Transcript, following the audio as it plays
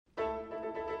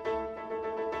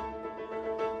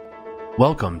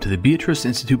Welcome to the Beatrice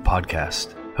Institute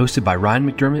podcast, hosted by Ryan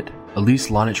McDermott, Elise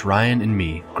Lonich Ryan, and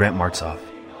me, Grant Martzoff.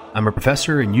 I'm a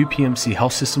professor and UPMC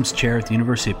Health Systems Chair at the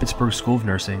University of Pittsburgh School of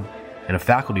Nursing and a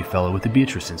faculty fellow with the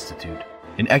Beatrice Institute,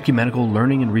 an ecumenical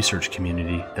learning and research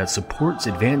community that supports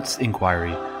advanced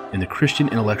inquiry in the Christian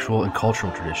intellectual and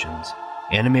cultural traditions.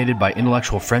 Animated by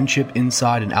intellectual friendship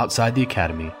inside and outside the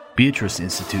academy, Beatrice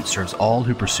Institute serves all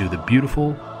who pursue the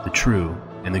beautiful, the true,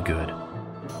 and the good.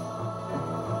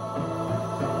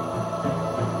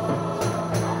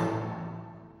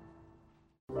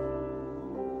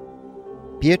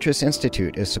 Beatrice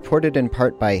Institute is supported in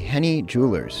part by Henny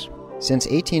Jewelers. Since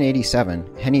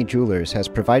 1887, Henny Jewelers has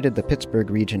provided the Pittsburgh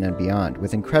region and beyond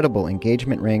with incredible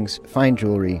engagement rings, fine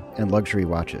jewelry, and luxury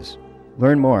watches.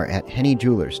 Learn more at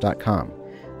hennyjewelers.com.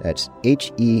 That's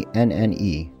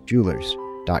H-E-N-N-E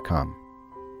jewelers.com.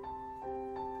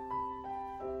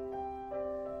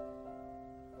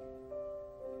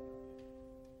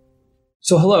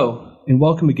 So hello, and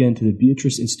welcome again to the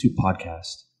Beatrice Institute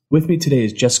podcast. With me today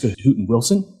is Jessica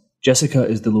Hooten-Wilson. Jessica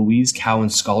is the Louise Cowan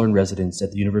Scholar-in-Residence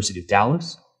at the University of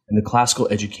Dallas and the Classical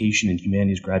Education and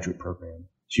Humanities Graduate Program.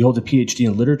 She holds a PhD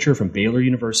in Literature from Baylor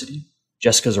University.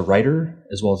 Jessica is a writer,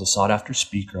 as well as a sought-after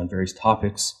speaker on various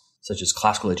topics, such as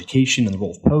classical education and the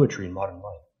role of poetry in modern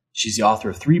life. She's the author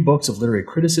of 3 books of literary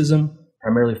criticism,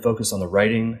 primarily focused on the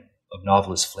writing of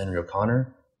novelists Flannery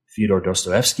O'Connor, Fyodor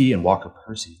Dostoevsky, and Walker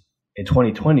Percy. In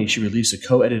 2020, she released a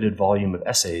co-edited volume of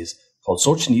essays called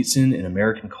Solzhenitsyn in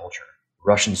American Culture,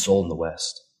 Russian Soul in the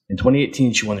West. In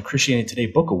 2018, she won the Christianity Today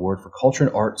Book Award for Culture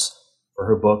and Arts for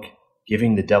her book,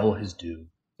 Giving the Devil His Due,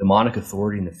 Demonic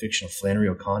Authority in the Fiction of Flannery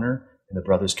O'Connor and the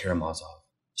Brothers Karamazov.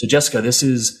 So Jessica, this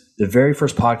is the very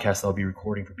first podcast I'll be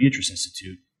recording for Beatrice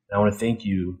Institute, and I want to thank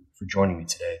you for joining me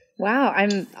today. Wow,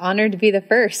 I'm honored to be the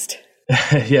first.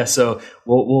 Yeah, so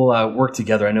we'll work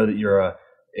together. I know that you're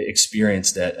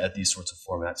experienced at these sorts of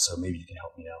formats, so maybe you can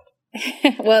help me out.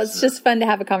 Well, it's just fun to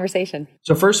have a conversation.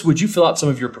 So first, would you fill out some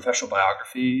of your professional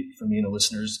biography for me and the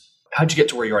listeners? How'd you get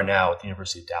to where you are now at the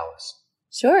University of Dallas?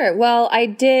 Sure. Well,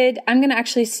 I'm going to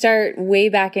actually start way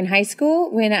back in high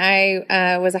school. When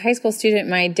I was a high school student,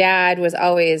 my dad was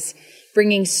always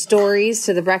bringing stories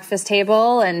to the breakfast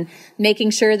table and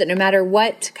making sure that no matter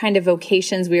what kind of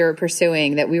vocations we were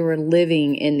pursuing, that we were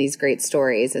living in these great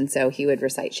stories. And so he would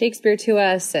recite Shakespeare to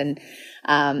us and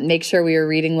make sure we were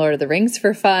reading Lord of the Rings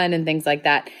for fun and things like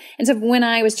that. And so when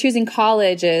I was choosing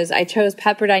colleges, I chose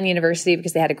Pepperdine University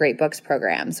because they had a great books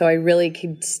program. So I really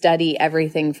could study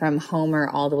everything from Homer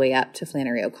all the way up to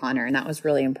Flannery O'Connor. And that was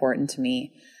really important to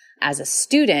me as a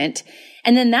student.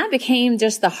 And then that became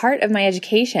just the heart of my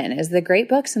education, is the great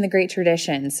books and the great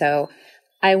tradition. So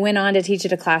I went on to teach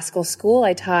at a classical school.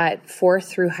 I taught 4th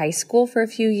through high school for a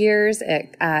few years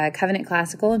at Covenant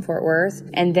Classical in Fort Worth.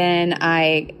 And then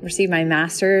I received my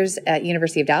master's at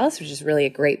University of Dallas, which is really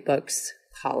a great books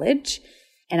college.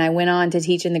 And I went on to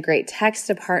teach in the great text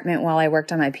department while I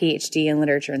worked on my PhD in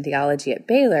literature and theology at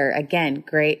Baylor. Again,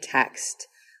 great text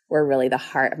were really the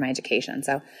heart of my education.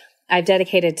 So I've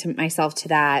dedicated myself to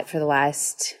that for the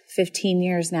last 15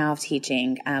 years now of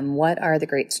teaching. What are the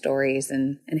great stories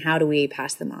and how do we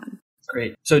pass them on?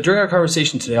 Great. So during our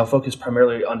conversation today, I'll focus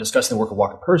primarily on discussing the work of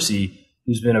Walker Percy,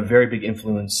 who's been a very big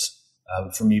influence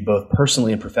for me both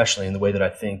personally and professionally in the way that I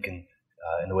think and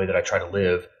in the way that I try to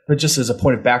live. But just as a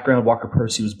point of background, Walker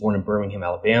Percy was born in Birmingham,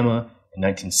 Alabama in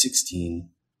 1916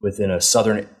 within a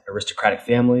Southern aristocratic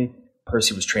family.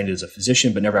 Percy was trained as a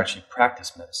physician but never actually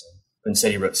practiced medicine.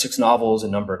 Instead, he wrote 6 novels, a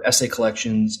number of essay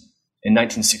collections. In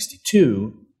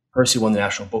 1962, Percy won the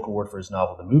National Book Award for his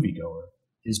novel, The Moviegoer.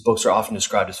 His books are often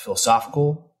described as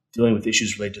philosophical, dealing with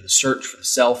issues related to the search for the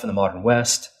self in the modern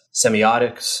West,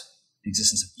 semiotics, the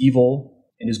existence of evil,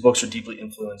 and his books are deeply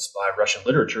influenced by Russian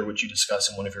literature, which you discuss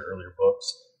in one of your earlier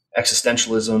books,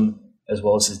 existentialism, as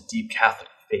well as his deep Catholic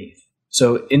faith.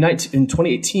 So in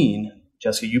 2018,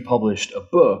 Jessica, you published a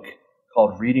book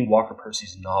called Reading Walker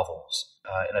Percy's Novels.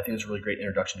 And I think it's a really great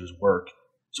introduction to his work.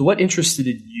 So what interested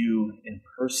you in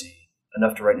Percy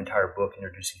enough to write an entire book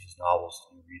introducing his novels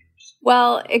to new readers?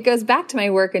 Well, it goes back to my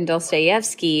work in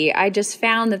Dostoevsky. I just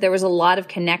found that there was a lot of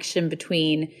connection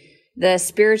between the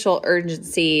spiritual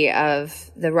urgency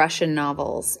of the Russian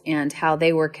novels and how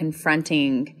they were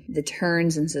confronting the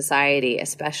turns in society,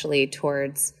 especially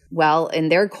towards, well, in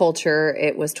their culture,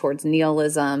 it was towards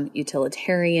nihilism,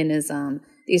 utilitarianism,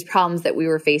 these problems that we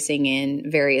were facing in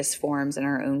various forms in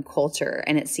our own culture.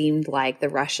 And it seemed like the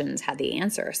Russians had the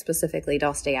answer, specifically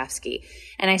Dostoevsky.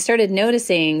 And I started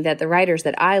noticing that the writers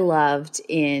that I loved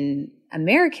in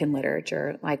American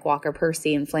literature, like Walker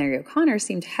Percy and Flannery O'Connor,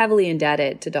 seemed heavily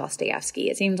indebted to Dostoevsky.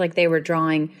 It seemed like they were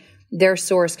drawing their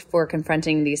source for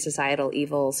confronting these societal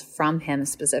evils from him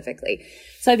specifically.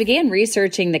 So I began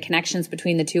researching the connections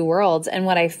between the two worlds. And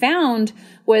what I found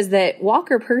was that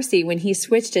Walker Percy, when he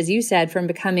switched, as you said, from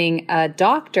becoming a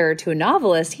doctor to a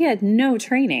novelist, he had no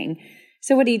training.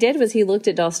 So what he did was he looked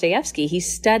at Dostoevsky. He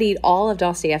studied all of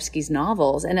Dostoevsky's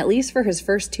novels. And at least for his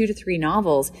first 2 to 3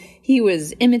 novels, he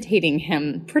was imitating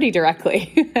him pretty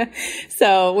directly.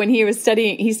 So when he was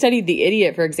studying, he studied The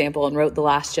Idiot, for example, and wrote The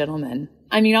Last Gentleman.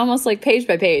 I mean, almost like page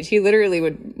by page. He literally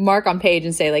would mark on page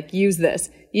and say, like, use this,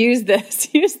 use this,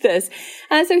 use this.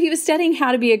 So he was studying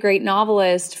how to be a great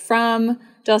novelist from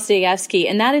Dostoevsky.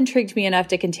 And that intrigued me enough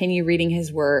to continue reading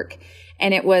his work.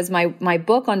 And it was my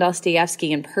book on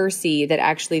Dostoevsky and Percy that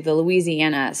actually the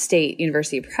Louisiana State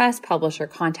University Press publisher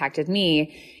contacted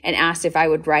me and asked if I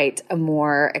would write a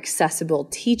more accessible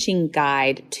teaching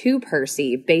guide to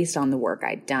Percy based on the work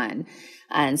I'd done.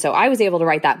 And so I was able to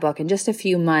write that book in just a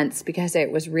few months because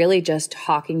it was really just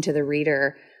talking to the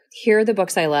reader. Here are the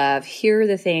books I love. Here are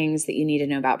the things that you need to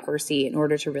know about Percy in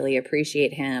order to really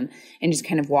appreciate him, and just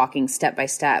kind of walking step by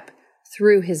step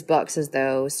through his books as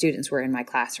though students were in my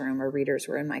classroom or readers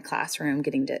were in my classroom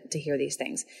getting to hear these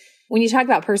things. When you talk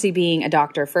about Percy being a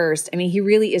doctor first, I mean, he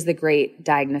really is the great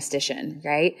diagnostician,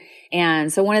 right?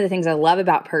 And so one of the things I love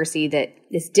about Percy that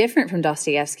is different from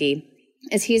Dostoevsky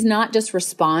is he's not just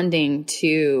responding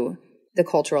to the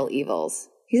cultural evils.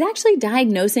 He's actually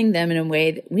diagnosing them in a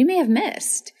way that we may have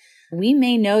missed. We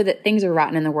may know that things are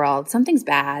rotten in the world. Something's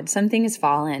bad. Something has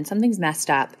fallen. Something's messed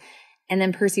up. And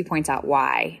then Percy points out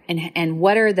why and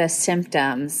what are the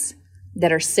symptoms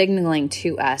that are signaling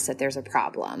to us that there's a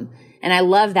problem. And I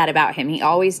love that about him. He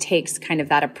always takes kind of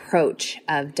that approach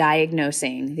of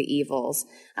diagnosing the evils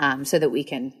so that we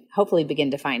can hopefully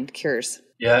begin to find cures.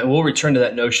 Yeah, and we'll return to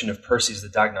that notion of Percy as the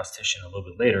diagnostician a little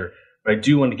bit later. But I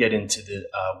do want to get into the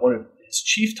one of his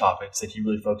chief topics that he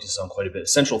really focuses on quite a bit, a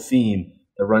central theme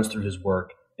that runs through his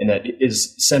work and that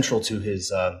is central to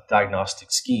his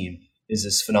diagnostic scheme, is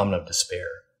this phenomenon of despair.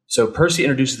 So Percy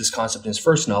introduces this concept in his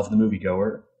first novel, The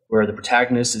Moviegoer, where the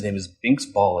protagonist, his name is Binks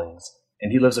Ballings,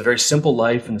 and he lives a very simple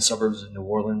life in the suburbs of New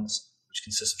Orleans, which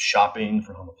consists of shopping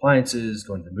for home appliances,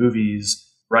 going to the movies,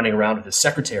 running around with his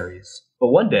secretaries. But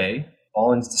one day,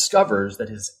 Ballings discovers that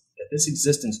this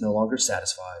existence no longer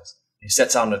satisfies. He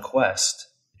sets out on a quest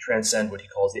to transcend what he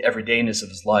calls the everydayness of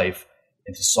his life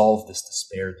and to solve this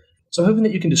despair. So I'm hoping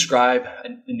that you can describe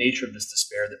the nature of this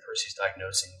despair that Percy's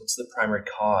diagnosing. What's the primary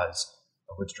cause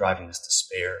of what's driving this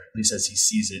despair, at least as he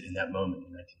sees it in that moment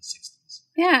in the 1960s?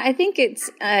 Yeah, I think it's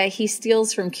he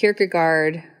steals from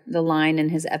Kierkegaard the line in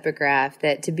his epigraph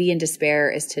that to be in despair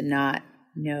is to not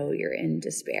know you're in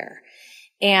despair.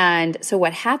 And so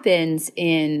what happens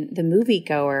in The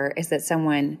Moviegoer is that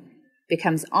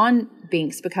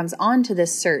Binks becomes on to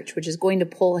this search, which is going to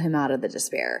pull him out of the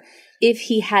despair. If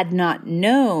he had not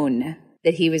known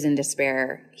that he was in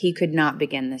despair, he could not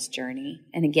begin this journey.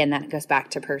 And again, that goes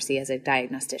back to Percy as a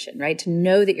diagnostician, right? To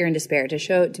know that you're in despair,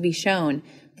 to be shown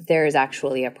that there is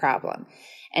actually a problem.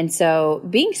 And so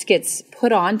Binks gets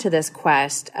put onto this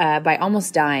quest by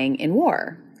almost dying in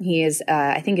war. He is,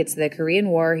 I think it's the Korean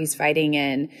War he's fighting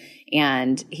in,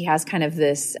 and he has kind of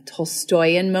this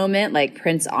Tolstoyan moment, like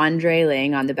Prince Andrei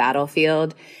laying on the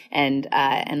battlefield and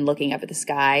looking up at the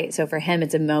sky. So for him,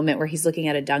 it's a moment where he's looking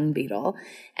at a dung beetle,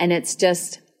 and it's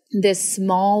just this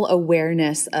small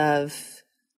awareness of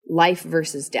life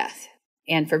versus death.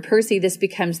 And for Percy, this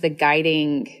becomes the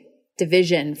guiding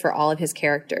division for all of his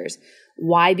characters.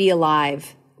 Why be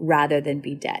alive rather than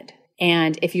be dead?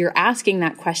 And if you're asking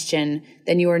that question,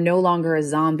 then you are no longer a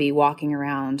zombie walking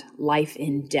around life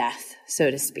in death,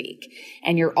 so to speak.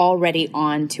 And you're already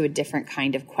on to a different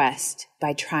kind of quest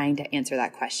by trying to answer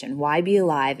that question. Why be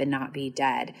alive and not be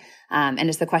dead? And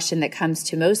it's the question that comes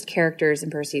to most characters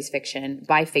in Percy's fiction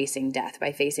by facing death,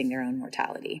 by facing their own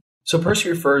mortality. So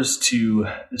Percy refers to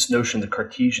this notion of the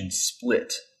Cartesian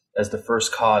split as the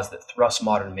first cause that thrusts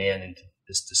modern man into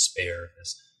this despair,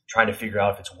 this trying to figure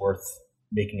out if it's worth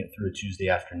making it through a Tuesday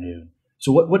afternoon.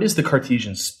 So what is the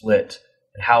Cartesian split,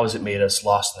 and how has it made us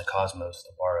lost in the cosmos, to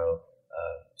borrow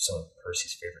some of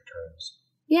Percy's favorite terms?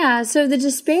 Yeah, so the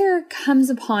despair comes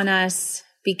upon us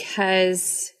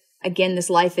because, again, this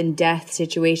life and death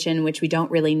situation, which we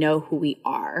don't really know who we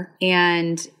are.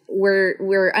 And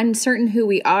we're uncertain who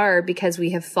we are because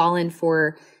we have fallen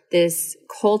for this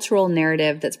cultural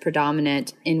narrative that's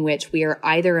predominant, in which we are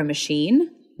either a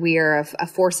machine, we are a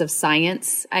force of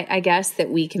science, I guess,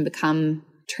 that we can become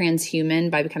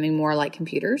transhuman by becoming more like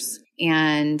computers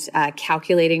and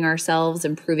calculating ourselves,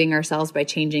 improving ourselves by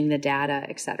changing the data,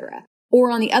 etc. Or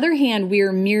on the other hand, we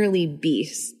are merely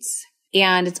beasts.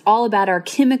 And it's all about our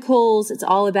chemicals. It's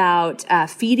all about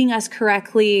feeding us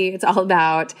correctly. It's all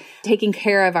about taking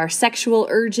care of our sexual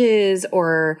urges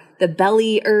or the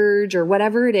belly urge or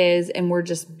whatever it is. And we're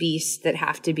just beasts that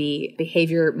have to be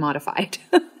behavior modified.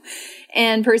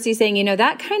 And Percy's saying,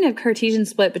 that kind of Cartesian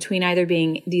split between either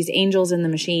being these angels in the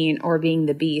machine or being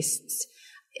the beasts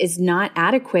is not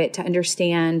adequate to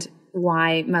understand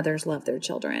why mothers love their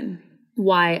children,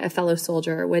 why a fellow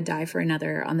soldier would die for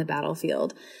another on the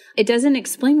battlefield. It doesn't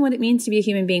explain what it means to be a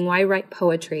human being. Why write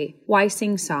poetry? Why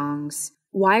sing songs?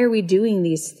 Why are we doing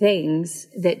these things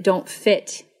that don't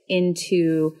fit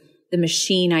into the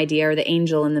machine idea or the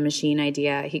angel in the machine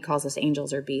idea? He calls us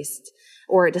angels or beasts.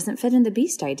 Or it doesn't fit in the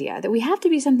beast idea, that we have to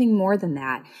be something more than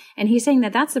that. And he's saying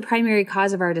that that's the primary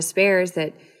cause of our despair is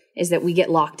that we get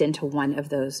locked into one of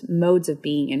those modes of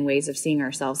being and ways of seeing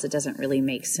ourselves that doesn't really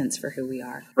make sense for who we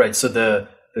are. Right. So the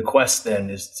quest then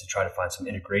is to try to find some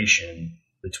integration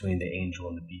between the angel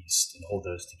and the beast and hold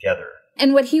those together.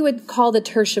 And what he would call the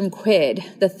tertium quid,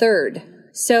 the third.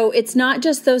 So it's not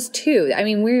just those two. I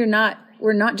mean, we're not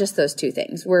just those two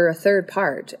things. We're a third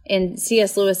part. In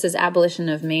C.S. Lewis's Abolition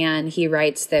of Man, he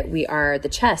writes that we are the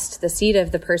chest, the seat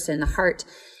of the person, the heart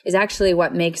is actually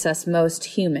what makes us most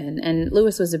human. And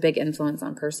Lewis was a big influence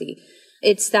on Percy.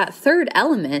 It's that third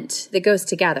element that goes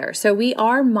together. So we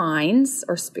are minds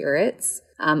or spirits,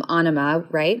 anima,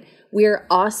 right? We're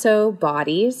also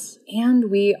bodies and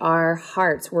we are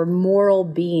hearts. We're moral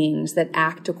beings that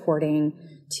act according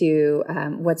to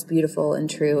what's beautiful and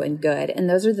true and good. And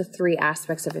those are the three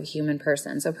aspects of a human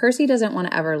person. So Percy doesn't want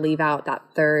to ever leave out that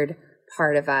third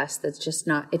part of us that's just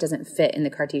not, it doesn't fit in the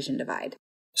Cartesian divide.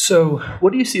 So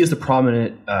what do you see as the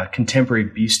prominent contemporary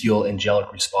bestial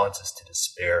angelic responses to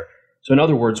despair? So in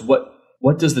other words,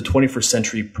 what does the 21st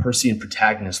century Persean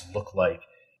protagonist look like?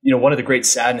 One of the great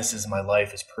sadnesses in my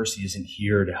life is Percy isn't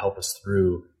here to help us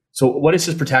through. So what does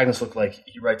his protagonist look like?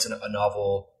 He writes a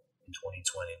novel in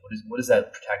 2020. What does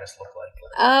that protagonist look like?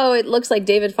 Oh, it looks like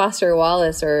David Foster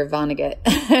Wallace or Vonnegut.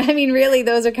 I mean, really,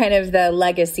 those are kind of the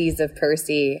legacies of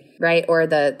Percy, right? Or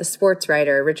the sports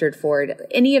writer, Richard Ford.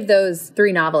 Any of those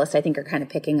three novelists, I think, are kind of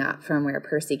picking up from where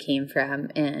Percy came from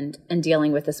and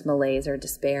dealing with this malaise or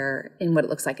despair in what it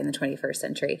looks like in the 21st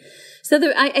century. So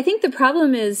I think the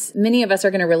problem is many of us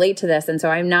are going to relate to this. And so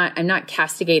I'm not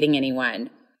castigating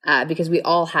anyone because we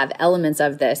all have elements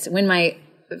of this.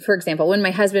 For example, when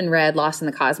my husband read Lost in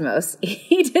the Cosmos,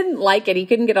 he didn't like it. He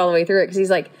couldn't get all the way through it because he's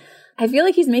like, I feel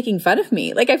like he's making fun of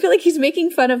me. Like, I feel like he's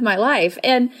making fun of my life.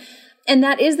 And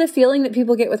that is the feeling that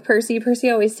people get with Percy. Percy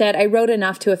always said, I wrote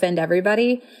enough to offend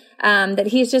everybody. That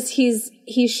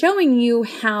he's showing you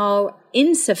how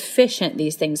insufficient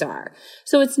these things are.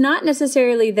 So it's not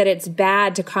necessarily that it's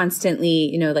bad to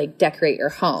constantly, decorate your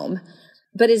home.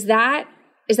 But is that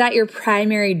your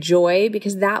primary joy?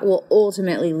 Because that will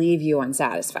ultimately leave you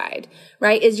unsatisfied,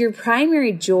 right? Is your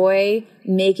primary joy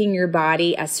making your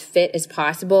body as fit as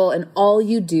possible? And all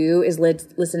you do is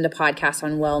listen to podcasts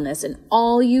on wellness. And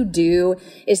all you do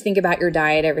is think about your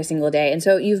diet every single day. And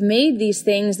so you've made these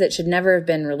things that should never have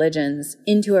been religions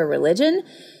into a religion.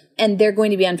 And they're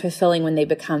going to be unfulfilling when they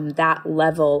become that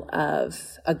level of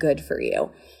a good for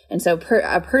you. And so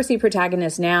a Percy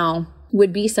protagonist now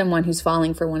would be someone who's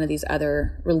falling for one of these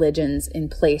other religions in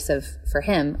place of, for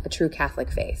him, a true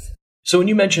Catholic faith. So when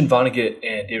you mentioned Vonnegut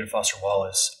and David Foster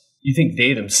Wallace, you think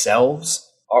they themselves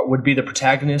would be the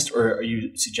protagonist, or are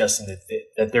you suggesting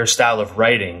that their style of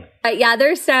writing?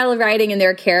 Their style of writing and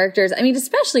their characters. I mean,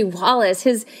 especially Wallace,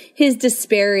 his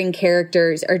despairing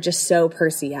characters are just so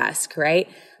Percy-esque, right?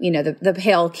 The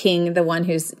pale king, the one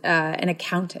who's an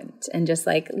accountant and just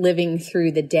like living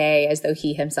through the day as though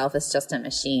he himself is just a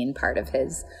machine. Part of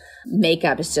his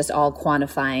makeup is just all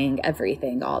quantifying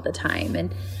everything all the time.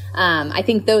 And I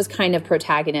think those kind of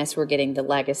protagonists were getting the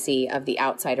legacy of the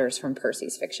outsiders from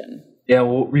Percy's fiction. Yeah,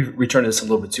 we'll return to this a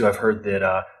little bit too. I've heard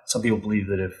that some people believe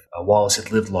that if Wallace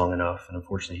had lived long enough, and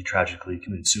unfortunately he tragically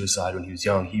committed suicide when he was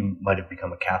young, he might have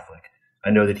become a Catholic. I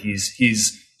know that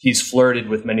he's flirted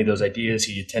with many of those ideas.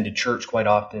 He attended church quite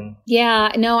often.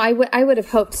 Yeah, no, I would have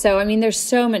hoped so. I mean, there's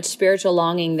so much spiritual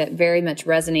longing that very much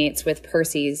resonates with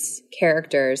Percy's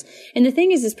characters. And the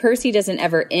thing is Percy doesn't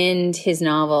ever end his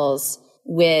novels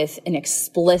with an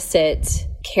explicit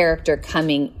character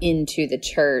coming into the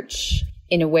church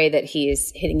in a way that he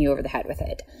is hitting you over the head with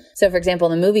it. So, for example,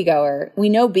 in The Moviegoer, we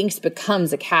know Binks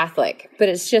becomes a Catholic, but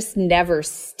it's just never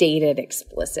stated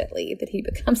explicitly that he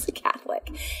becomes a Catholic.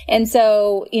 And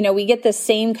so, we get the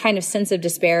same kind of sense of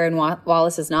despair in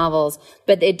Wallace's novels,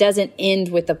 but it doesn't end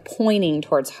with the pointing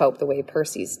towards hope the way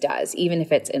Percy's does, even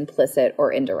if it's implicit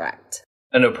or indirect.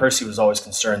 I know Percy was always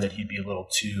concerned that he'd be a little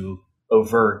too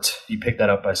overt. He picked that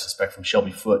up, I suspect, from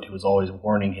Shelby Foote, who was always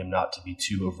warning him not to be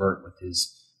too overt with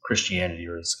his Christianity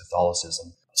or his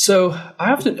Catholicism. So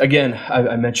I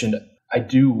mentioned I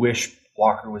do wish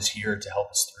Walker was here to help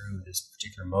us through this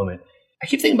particular moment. I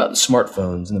keep thinking about the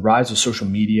smartphones and the rise of social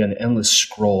media and the endless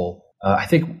scroll. I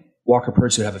think Walker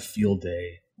Percy would have a field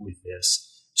day with this.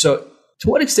 So to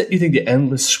what extent do you think the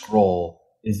endless scroll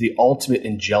is the ultimate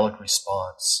angelic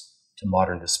response to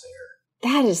modern despair?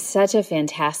 That is such a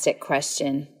fantastic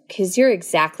question, because you're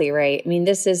exactly right. I mean,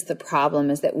 this is the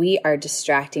problem, is that we are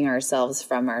distracting ourselves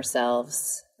from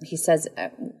ourselves. He says,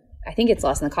 I think it's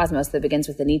Lost in the Cosmos that begins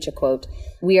with the Nietzsche quote,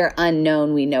 "We are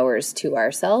unknown, we knowers to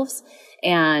ourselves."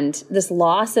 And this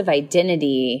loss of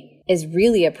identity is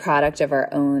really a product of our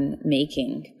own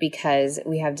making, because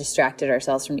we have distracted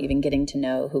ourselves from even getting to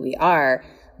know who we are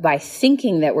by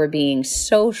thinking that we're being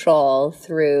social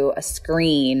through a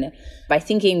screen, by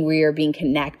thinking we are being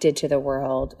connected to the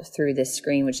world through this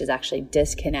screen, which is actually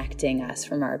disconnecting us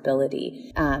from our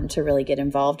ability to really get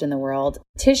involved in the world.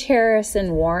 Tish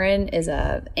Harrison Warren is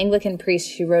an Anglican priest.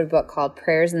 She wrote a book called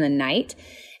Prayers in the Night,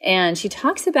 and she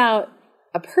talks about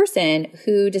a person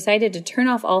who decided to turn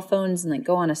off all phones and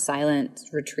go on a silent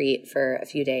retreat for a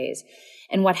few days.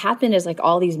 And what happened is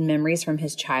all these memories from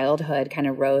his childhood kind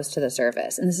of rose to the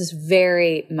surface. And this is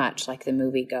very much like the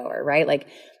moviegoer, right?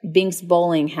 Binks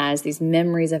Bowling has these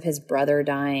memories of his brother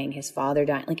dying, his father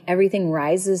dying, everything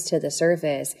rises to the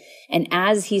surface. And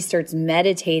as he starts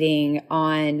meditating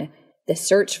on the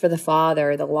search for the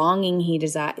Father, the longing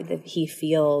that he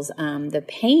feels, the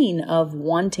pain of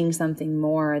wanting something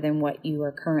more than what you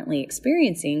are currently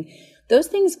experiencing, those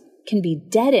things can be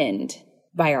deadened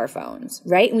by our phones,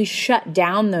 right? And we shut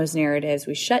down those narratives,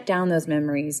 we shut down those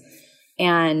memories,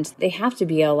 and they have to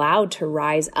be allowed to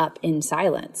rise up in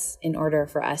silence in order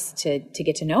for us to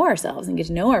get to know ourselves and get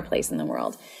to know our place in the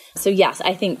world. So yes,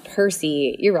 I think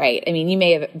Percy, you're right. I mean, you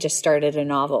may have just started a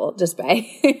novel just by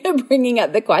bringing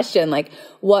up the question,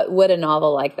 what would a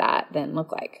novel like that then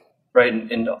look like? Right,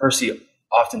 and Percy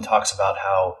often talks about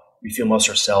how we feel most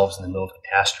ourselves in the middle of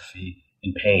catastrophe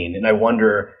and pain, and I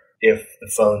wonder if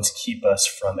the phones keep us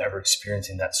from ever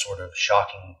experiencing that sort of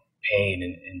shocking pain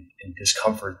and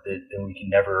discomfort, that then we can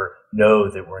never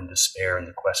know that we're in despair and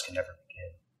the quest can never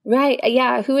begin. Right.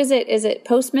 Yeah. Who is it? Is it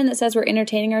Postman that says we're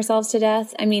entertaining ourselves to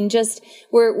death? I mean, just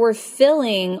we're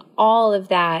filling all of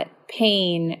that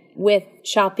pain with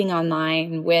shopping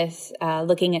online, with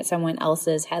looking at someone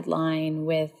else's headline,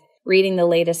 with reading the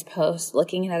latest post,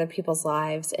 looking at other people's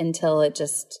lives until it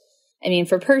just... I mean,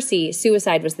 for Percy,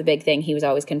 suicide was the big thing he was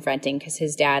always confronting, because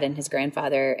his dad and his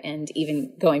grandfather, and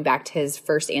even going back to his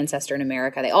first ancestor in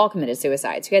America, they all committed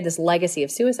suicide. So he had this legacy of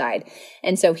suicide.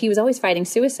 And so he was always fighting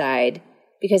suicide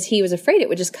because he was afraid it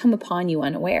would just come upon you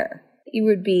unaware. You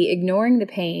would be ignoring the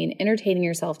pain, entertaining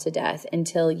yourself to death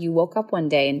until you woke up one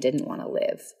day and didn't want to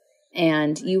live.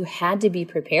 And you had to be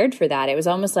prepared for that. It was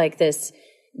almost like this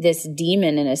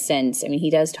demon, in a sense. I mean, he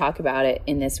does talk about it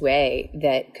in this way,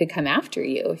 that could come after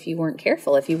you if you weren't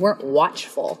careful, if you weren't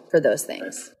watchful for those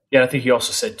things. Yeah, I think he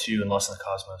also said, too, in Lost in the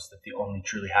Cosmos, that the only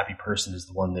truly happy person is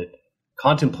the one that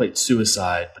contemplates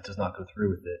suicide but does not go through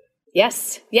with it.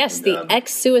 Yes, the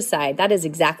ex-suicide. That is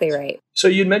exactly right. So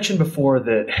you had mentioned before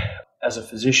that as a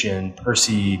physician,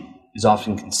 Percy is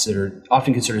often considered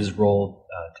his role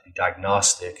to be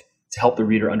diagnostic, to help the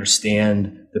reader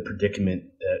understand the predicament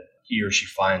that he or she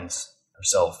finds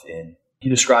herself in. He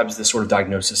describes this sort of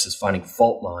diagnosis as finding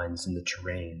fault lines in the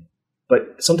terrain.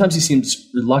 But sometimes he seems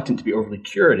reluctant to be overly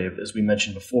curative, as we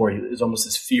mentioned before. There's almost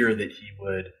this fear that he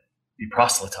would be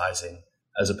proselytizing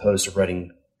as opposed to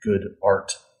writing good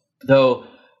art. Though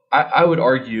I would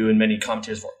argue, and many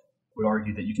commentators would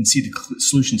argue, that you can see the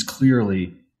solutions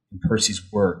clearly in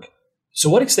Percy's work. So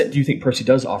what extent do you think Percy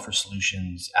does offer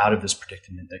solutions out of this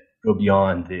predicament that go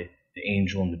beyond the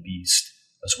angel and the beast?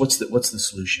 So what's the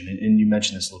solution? And you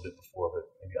mentioned this a little bit before, but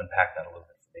maybe unpack that a little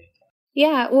bit for me.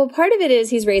 Yeah, well, part of it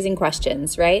is he's raising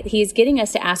questions, right? He's getting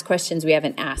us to ask questions we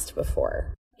haven't asked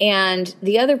before. And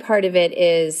the other part of it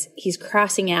is he's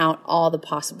crossing out all the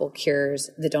possible cures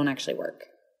that don't actually work.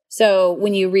 So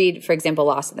when you read, for example,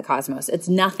 Lost in the Cosmos, it's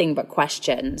nothing but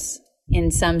questions. In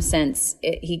some sense,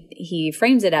 he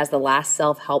frames it as the last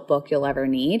self-help book you'll ever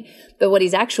need. But what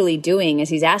he's actually doing is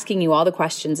he's asking you all the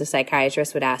questions a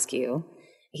psychiatrist would ask you.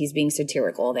 He's being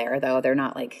satirical there, though. They're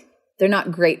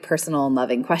not great personal and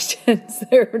loving questions.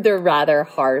 They're rather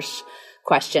harsh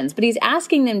questions. But he's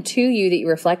asking them to you that you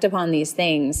reflect upon these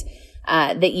things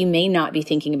that you may not be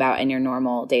thinking about in your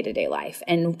normal day-to-day life.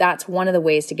 And that's one of the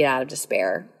ways to get out of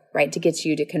despair, right? To get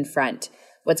you to confront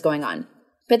what's going on.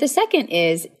 But the second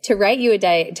is to write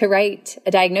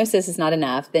a diagnosis is not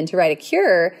enough. Then to write a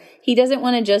cure, he doesn't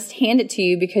want to just hand it to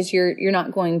you because you're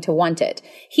not going to want it.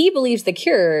 He believes the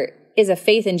cure is a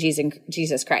faith in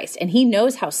Jesus Christ. And he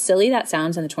knows how silly that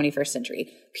sounds in the 21st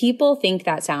century. People think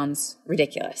that sounds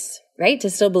ridiculous, right? To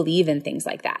still believe in things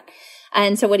like that.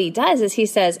 And so what he does is he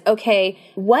says, okay,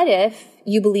 what if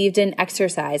you believed in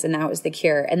exercise and that was the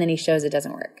cure? And then he shows it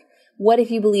doesn't work. What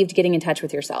if you believed getting in touch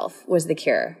with yourself was the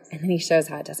cure? And then he shows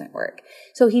how it doesn't work.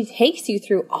 So he takes you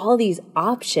through all these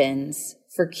options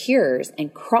for cures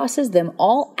and crosses them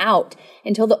all out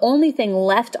until the only thing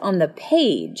left on the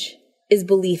page is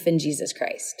belief in Jesus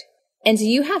Christ. And so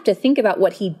you have to think about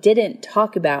what he didn't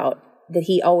talk about that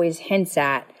he always hints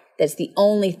at that's the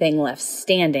only thing left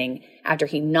standing after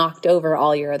he knocked over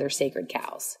all your other sacred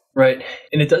cows. Right.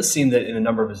 And it does seem that in a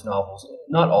number of his novels,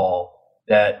 not all,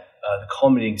 that the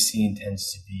culminating scene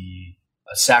tends to be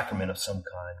a sacrament of some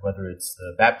kind, whether it's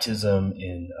the baptism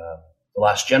in The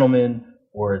Last Gentleman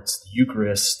or it's the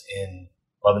Eucharist in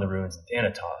Love in the Ruins and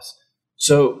Thanatos.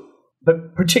 So,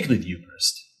 but particularly the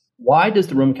Eucharist. Why does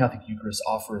the Roman Catholic Eucharist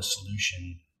offer a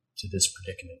solution to this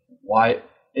predicament? Why?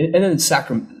 And then the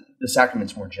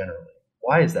sacraments more generally.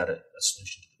 Why is that a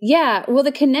solution? Yeah, well,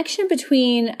 the connection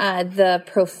between the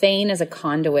profane as a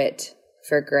conduit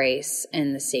for grace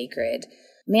and the sacred,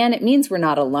 man, it means we're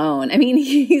not alone. I mean,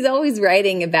 he's always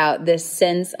writing about this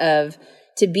sense of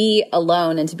to be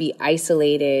alone and to be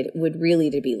isolated would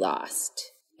really to be lost.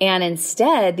 And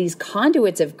instead, these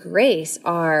conduits of grace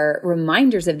are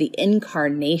reminders of the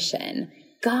incarnation.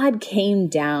 God came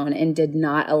down and did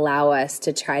not allow us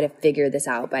to try to figure this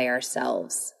out by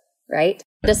ourselves, right?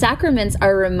 The sacraments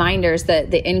are reminders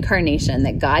that the incarnation,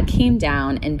 that God came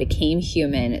down and became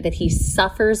human, that he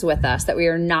suffers with us, that we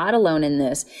are not alone in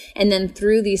this. And then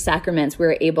through these sacraments,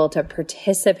 we're able to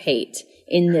participate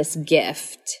in this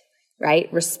gift,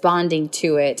 right? Responding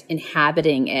to it,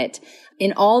 inhabiting it.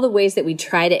 In all the ways that we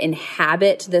try to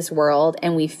inhabit this world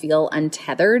and we feel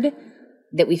untethered,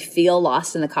 that we feel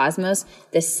lost in the cosmos,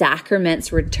 the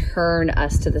sacraments return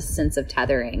us to the sense of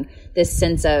tethering, this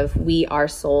sense of we are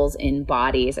souls in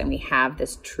bodies and we have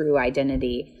this true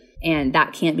identity. And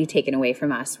that can't be taken away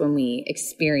from us when we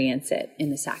experience it in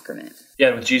the sacrament. Yeah,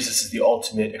 and with Jesus is the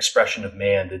ultimate expression of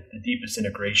man, the deepest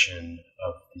integration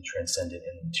of the transcendent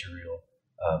and the material.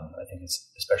 I think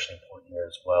it's especially important there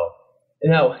as well.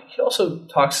 And now he also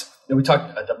talks, we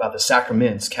talked about the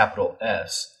sacraments, capital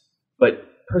S, but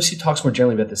Percy talks more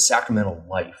generally about the sacramental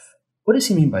life. What does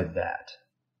he mean by that?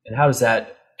 And how does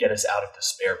that get us out of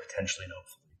despair potentially and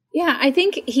hopefully? Yeah, I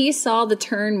think he saw the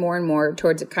turn more and more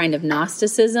towards a kind of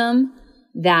Gnosticism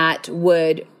that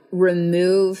would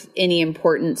remove any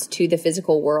importance to the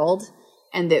physical world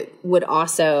and that would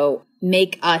also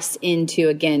make us into,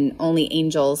 again, only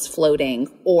angels floating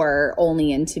or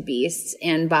only into beasts.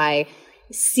 And by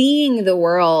seeing the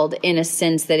world in a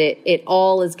sense that it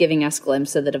all is giving us a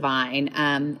glimpse of the divine.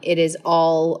 It is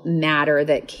all matter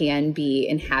that can be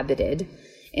inhabited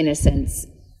in a sense.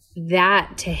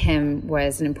 That to him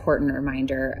was an important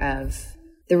reminder of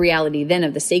the reality then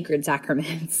of the sacred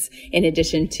sacraments in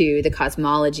addition to the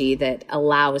cosmology that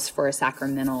allows for a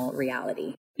sacramental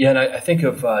reality. Yeah, and I think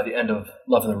of the end of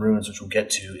Love in the Ruins, which we'll get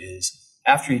to, is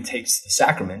after he takes the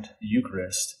sacrament, the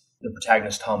Eucharist, the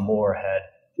protagonist Tom Moore had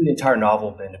through the entire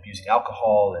novel been abusing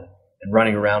alcohol and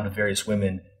running around with various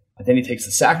women. But then he takes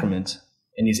the sacrament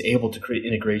and he's able to create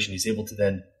integration. He's able to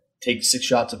then take 6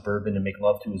 shots of bourbon and make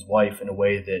love to his wife in a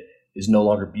way that is no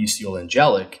longer bestial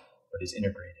angelic, but is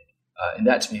integrated. And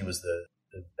that to me was the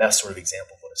best sort of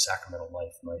example of what a sacramental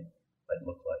life might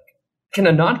look like. Can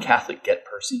a non-Catholic get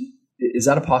Percy? Is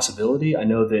that a possibility? I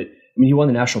know that, he won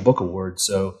the National Book Award,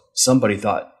 so somebody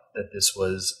thought that this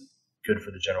was good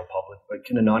for the general public, but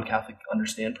can a non-Catholic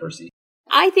understand Percy?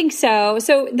 I think so.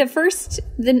 So the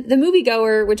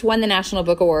moviegoer, which won the National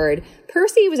Book Award,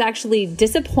 Percy was actually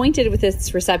disappointed with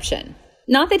its reception.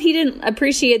 Not that he didn't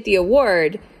appreciate the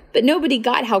award, but nobody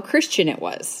got how Christian it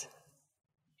was.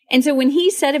 And so when he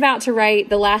set about to write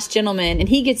The Last Gentleman, and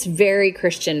he gets very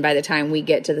Christian by the time we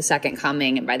get to The Second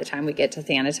Coming and by the time we get to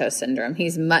Thanatos Syndrome,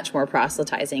 he's much more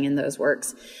proselytizing in those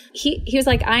works. He was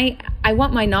like, I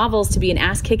want my novels to be an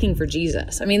ass kicking for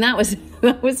Jesus.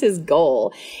 That was his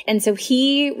goal. And so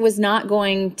he was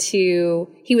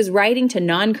writing to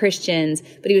non-Christians,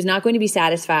 but he was not going to be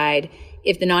satisfied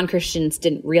if the non-Christians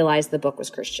didn't realize the book was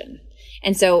Christian.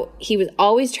 And so he was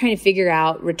always trying to figure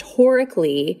out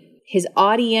rhetorically, his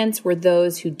audience were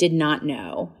those who did not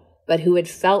know, but who had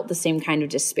felt the same kind of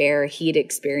despair he had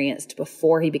experienced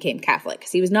before he became Catholic.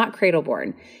 Because he was not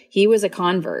cradle-born. He was a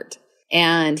convert.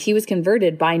 And he was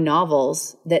converted by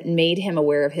novels that made him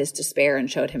aware of his despair and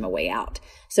showed him a way out.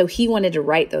 So he wanted to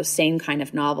write those same kind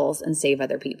of novels and save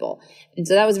other people. And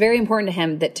so that was very important to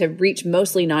him, that to reach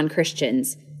mostly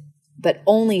non-Christians, but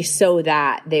only so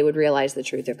that they would realize the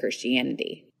truth of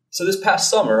Christianity. So this past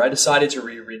summer, I decided to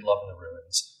reread Love in the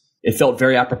Ruins. It felt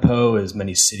very apropos as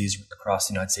many cities across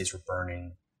the United States were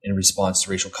burning in response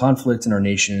to racial conflict in our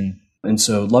nation. And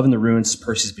so Love in the Ruins is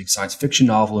Percy's big science fiction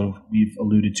novel, and we've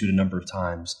alluded to it a number of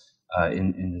times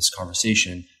in this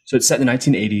conversation. So it's set in the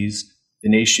 1980s. The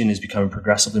nation is becoming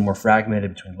progressively more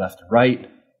fragmented between left and right,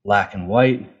 black and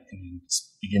white. I think you can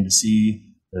begin to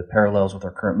see the parallels with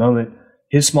our current moment.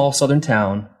 His small southern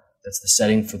town, that's the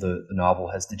setting for the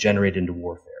novel, has degenerated into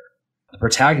warfare. The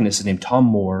protagonist is named Tom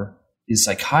Moore. He's a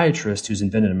psychiatrist who's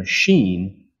invented a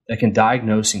machine that can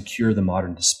diagnose and cure the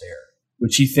modern despair,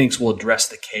 which he thinks will address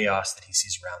the chaos that he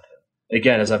sees around him.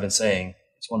 Again, as I've been saying,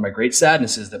 it's one of my great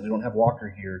sadnesses that we don't have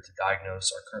Walker here to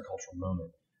diagnose our current cultural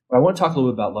moment. But I want to talk a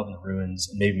little bit about Love in the Ruins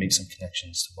and maybe make some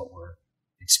connections to what we're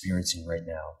experiencing right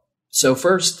now. So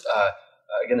first,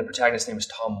 again, the protagonist's name is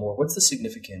Tom Moore. What's the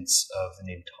significance of the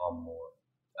name Tom Moore?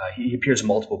 He appears in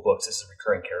multiple books. This is a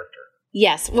recurring character.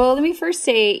 Yes. Well, let me first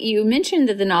say, you mentioned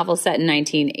that the novel's set in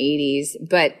 1980s,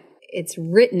 but it's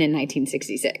written in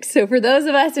 1966. So for those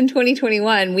of us in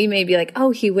 2021, we may be like,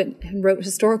 oh, he went and wrote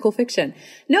historical fiction.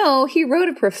 No, he wrote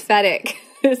a prophetic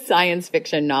science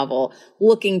fiction novel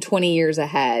looking 20 years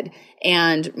ahead.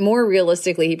 And more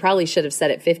realistically, he probably should have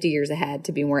set it 50 years ahead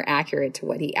to be more accurate to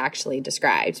what he actually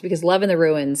described, because Love in the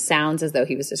Ruins sounds as though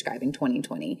he was describing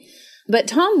 2020. But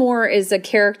Tom Moore is a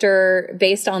character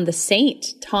based on the saint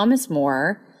Thomas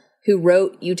More, who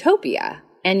wrote Utopia.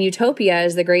 And Utopia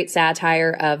is the great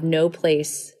satire of no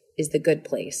place is the good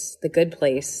place. The good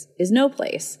place is no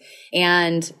place.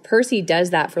 And Percy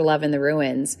does that for Love in the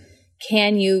Ruins.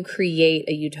 Can you create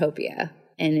a utopia?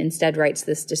 And instead writes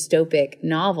this dystopic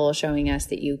novel showing us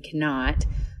that you cannot.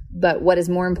 But what is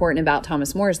more important about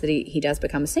Thomas More is that he does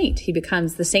become a saint.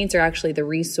 The saints are actually the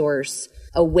resource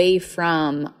away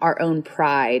from our own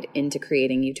pride into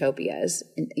creating utopias.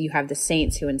 And you have the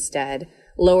saints who instead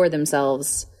lower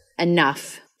themselves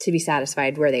enough to be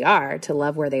satisfied where they are, to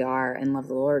love where they are and love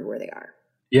the Lord where they are.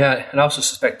 Yeah, and I also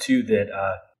suspect too that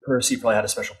Percy probably had a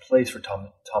special place for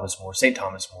Thomas More. St.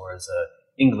 Thomas More as an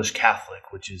English Catholic,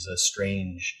 which is a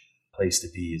strange place to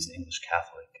be as an English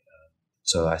Catholic.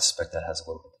 So I suspect that has a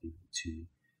little bit to do with it too.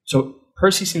 So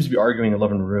Percy seems to be arguing in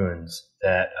Love in the Ruins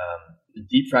that the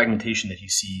deep fragmentation that he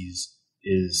sees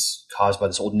is caused by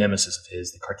this old nemesis of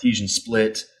his, the Cartesian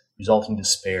split, resulting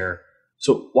despair.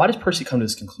 So why does Percy come to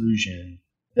this conclusion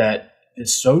that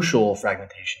this social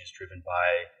fragmentation is driven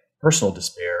by personal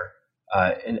despair?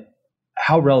 And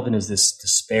how relevant is this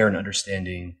despair in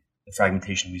understanding the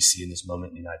fragmentation we see in this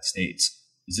moment in the United States?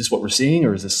 Is this what we're seeing,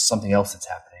 or is this something else that's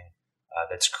happening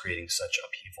that's creating such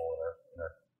upheaval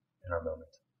in our moment?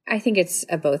 I think it's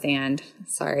a both and.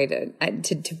 Sorry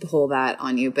to pull that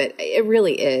on you, but it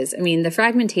really is. I mean, the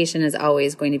fragmentation is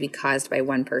always going to be caused by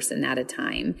one person at a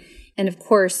time. And of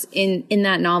course, in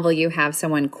that novel, you have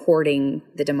someone courting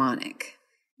the demonic.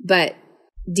 But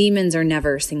demons are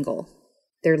never single.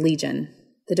 They're legion.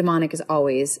 The demonic is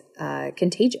always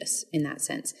contagious in that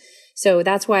sense. So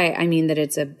that's why I mean that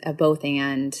it's a both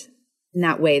and, in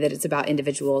that way that it's about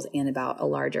individuals and about a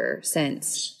larger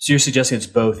sense. So you're suggesting it's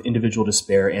both individual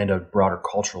despair and a broader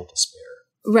cultural despair.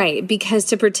 Right, because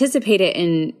to participate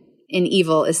in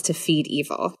evil is to feed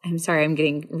evil. I'm sorry, I'm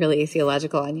getting really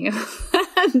theological on you.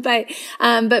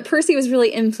 But Percy was really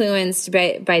influenced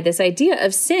by this idea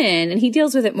of sin, and he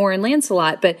deals with it more in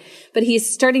Lancelot, but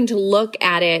he's starting to look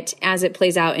at it as it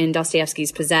plays out in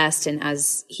Dostoevsky's Possessed, and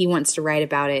as he wants to write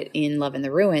about it in Love in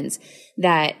the Ruins,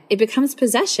 that it becomes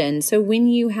possession. So when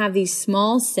you have these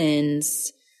small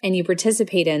sins and you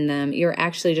participate in them, you're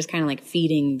actually just kind of like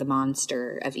feeding the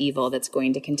monster of evil that's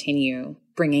going to continue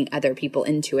bringing other people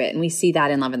into it. And we see that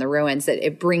in Love in the Ruins, that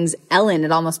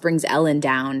it almost brings Ellen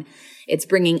down. It's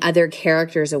bringing other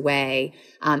characters away.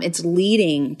 It's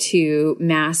leading to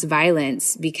mass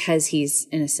violence because he's,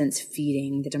 in a sense,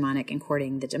 feeding the demonic and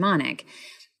courting the demonic.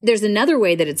 There's another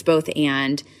way that it's both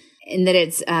and, in that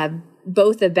it's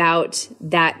both about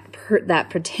that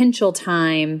potential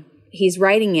time. He's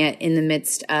writing it in the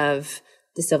midst of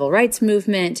the civil rights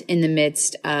movement, in the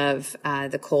midst of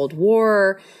the Cold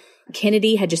War.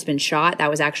 Kennedy had just been shot. That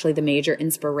was actually the major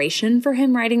inspiration for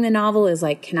him writing the novel, is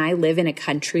like, can I live in a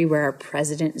country where our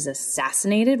president is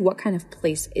assassinated? What kind of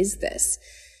place is this?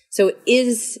 So it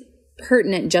is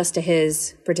pertinent just to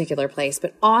his particular place,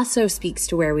 but also speaks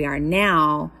to where we are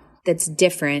now. That's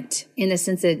different in the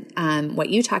sense that what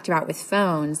you talked about with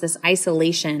phones, this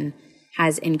isolation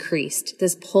has increased.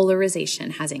 This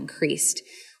polarization has increased.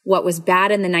 What was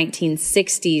bad in the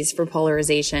 1960s for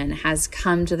polarization has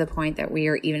come to the point that we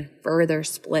are even further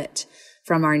split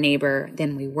from our neighbor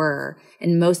than we were.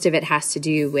 And most of it has to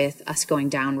do with us going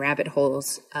down rabbit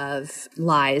holes of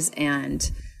lies and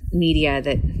media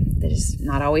that is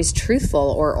not always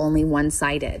truthful or only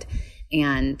one-sided.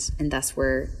 And thus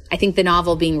I think the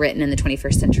novel being written in the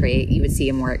 21st century, you would see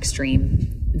a more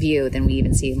extreme view than we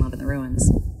even see in Love in the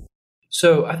Ruins.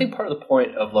 So I think part of the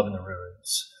point of Love in the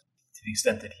Ruins, to the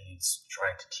extent that he's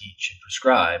trying to teach and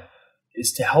prescribe,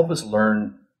 is to help us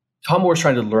learn. Tom Moore's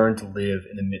trying to learn to live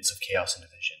in the midst of chaos and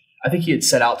division. I think he had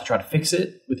set out to try to fix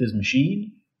it with his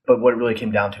machine, but what it really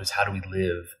came down to is how do we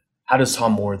live? How does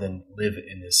Tom Moore then live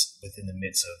within the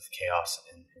midst of chaos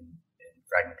and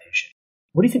fragmentation?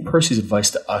 What do you think Percy's advice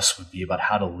to us would be about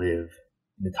how to live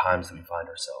in the times that we find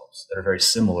ourselves that are very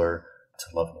similar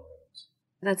to Love in the Ruins?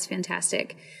 That's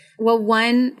fantastic. Well,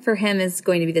 one for him is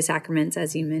going to be the sacraments,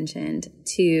 as you mentioned,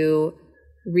 to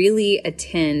really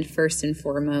attend first and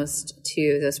foremost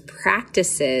to those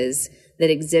practices that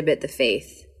exhibit the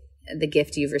faith, the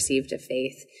gift you've received of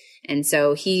faith. And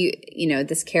so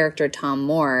this character, Tom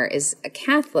Moore, is a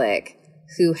Catholic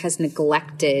who has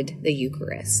neglected the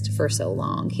Eucharist for so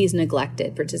long. He's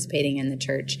neglected participating in the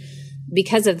church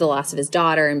because of the loss of his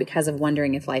daughter and because of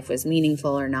wondering if life was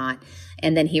meaningful or not.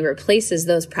 And then he replaces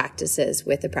those practices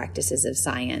with the practices of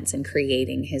science and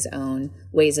creating his own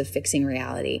ways of fixing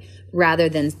reality, rather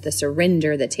than the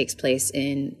surrender that takes place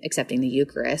in accepting the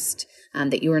Eucharist,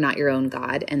 that you are not your own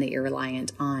God and that you're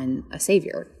reliant on a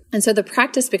Savior. And so the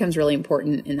practice becomes really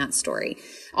important in that story.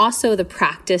 Also, the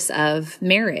practice of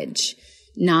marriage.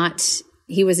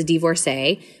 He was a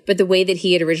divorcee, but the way that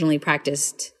he had originally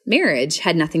practiced marriage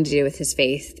had nothing to do with his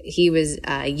faith. He was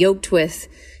yoked with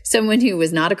someone who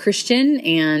was not a Christian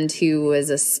and who was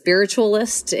a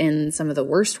spiritualist in some of the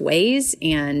worst ways.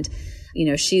 And,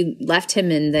 she left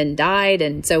him and then died.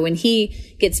 And so when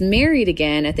he gets married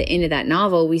again at the end of that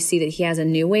novel, we see that he has a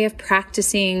new way of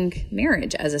practicing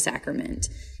marriage as a sacrament.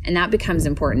 And that becomes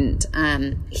important.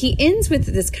 He ends with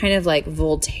this kind of like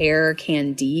Voltaire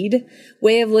Candide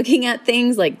way of looking at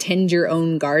things, like tend your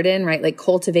own garden, right? Like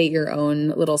cultivate your own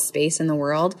little space in the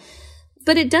world.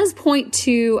 But it does point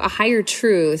to a higher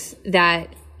truth that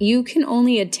you can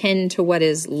only attend to what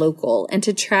is local, and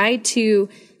to try to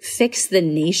fix the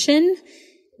nation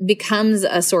becomes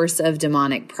a source of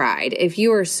demonic pride. If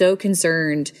you are so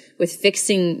concerned with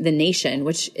fixing the nation,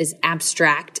 which is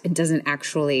abstract and doesn't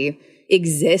actually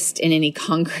exist in any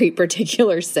concrete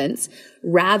particular sense,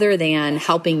 rather than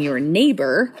helping your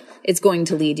neighbor, it's going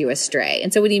to lead you astray.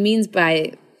 And so what he means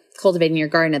by cultivating your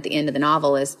garden at the end of the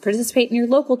novel is participate in your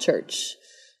local church,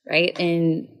 right?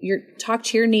 And talk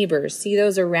to your neighbors, see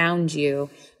those around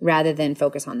you, rather than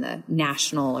focus on the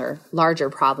national or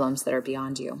larger problems that are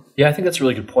beyond you. Yeah, I think that's a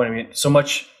really good point. I mean, so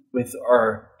much with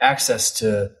our access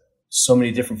to so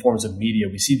many different forms of media,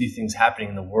 we see these things happening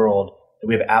in the world that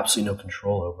we have absolutely no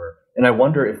control over. And I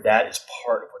wonder if that is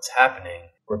part of what's happening,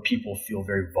 where people feel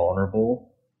very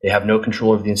vulnerable. They have no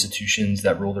control over the institutions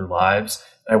that rule their lives.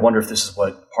 And I wonder if this is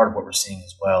part of what we're seeing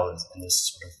as well is in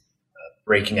this sort of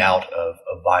breaking out of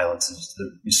violence, is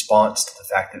the response to the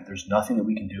fact that there's nothing that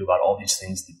we can do about all these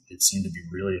things that seem to be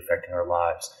really affecting our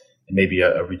lives, and maybe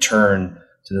a return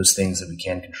to those things that we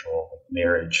can control, like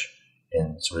marriage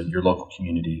and sort of your local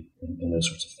community and those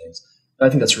sorts of things. I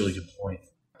think that's a really good point.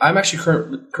 I'm actually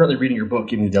currently reading your book,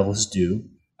 Giving the Devil His Due.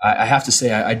 I have to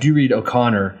say I do read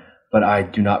O'Connor, but I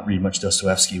do not read much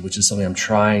Dostoevsky, which is something I'm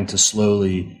trying to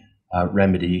slowly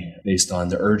remedy based on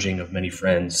the urging of many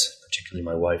friends, particularly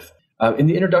my wife. In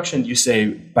the introduction, you say,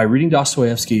 by reading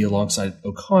Dostoevsky alongside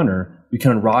O'Connor, we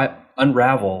can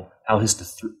unravel how his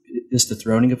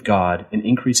dethroning of God and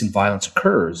increase in violence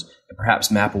occurs, and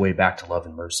perhaps map a way back to love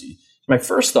and mercy. My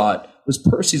first thought was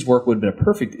Percy's work would have been a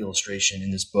perfect illustration in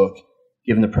this book,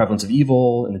 given the prevalence of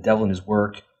evil and the devil in his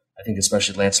work, I think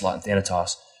especially Lancelot and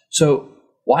Thanatos. So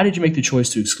why did you make the choice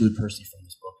to exclude Percy from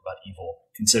this book about evil,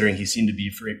 considering he seemed to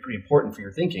be pretty important for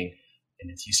your thinking,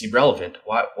 and he seemed relevant?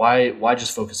 Why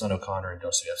just focus on O'Connor and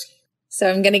Dostoevsky? So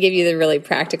I'm going to give you the really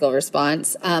practical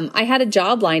response. I had a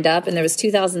job lined up, and there was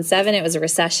 2007. It was a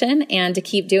recession, and to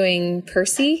keep doing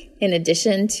Percy in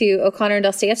addition to O'Connor and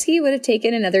Dostoevsky would have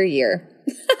taken another year.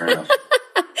 Fair enough.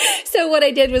 So what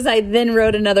I did was I then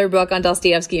wrote another book on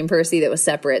Dostoevsky and Percy that was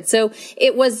separate. So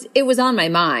it was on my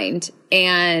mind,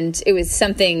 and it was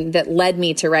something that led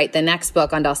me to write the next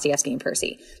book on Dostoevsky and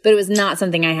Percy. But it was not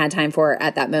something I had time for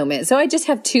at that moment. So I just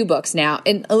have two books now,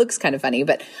 and it looks kind of funny,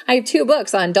 but I have two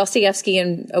books on Dostoevsky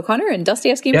and O'Connor and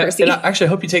Dostoevsky and Percy. And actually, I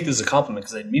hope you take this as a compliment,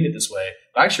 because I mean it this way.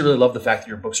 I actually really love the fact that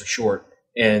your books are short,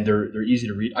 and they're easy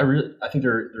to read. I think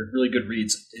they're really good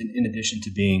reads in addition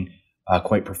to being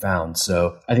quite profound.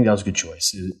 So I think that was a good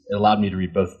choice. It allowed me to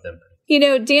read both of them. You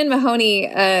know, Dan Mahoney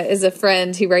is a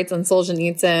friend who writes on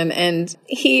Solzhenitsyn, and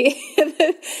he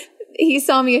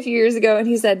saw me a few years ago and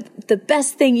he said, the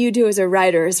best thing you do as a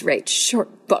writer is write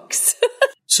short books.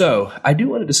 So I do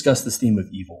want to discuss this theme of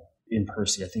evil in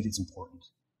Percy. I think it's important.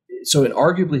 So in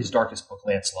arguably his darkest book,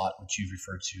 Lancelot, which you've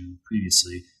referred to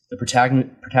previously, the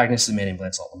protagonist is a man named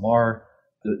Lancelot Lamar.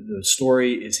 The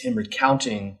story is him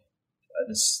recounting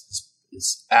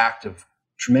this act of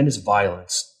tremendous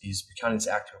violence. He's recounting this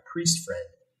act to a priest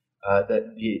friend,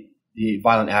 that the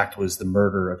violent act was the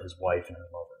murder of his wife and her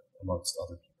lover, amongst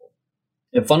other people.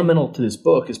 And fundamental to this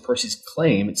book is Percy's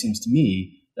claim, it seems to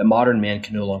me, that modern man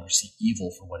can no longer see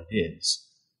evil for what it is.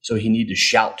 So he needed to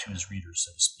shout to his readers,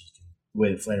 so to speak, in the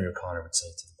way that Flannery O'Connor would say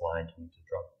to the blind, you need to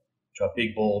draw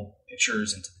big, bold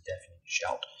pictures, and to the deaf, you need to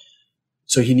shout.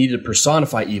 So he needed to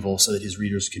personify evil so that his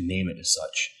readers could name it as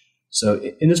such. So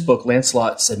in this book,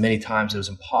 Lancelot said many times it was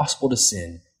impossible to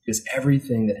sin because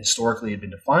everything that historically had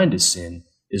been defined as sin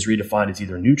is redefined as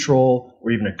either neutral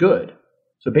or even a good.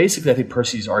 So basically, I think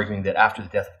Percy's arguing that after the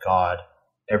death of God,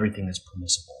 everything is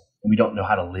permissible, and we don't know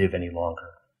how to live any longer.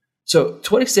 So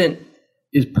to what extent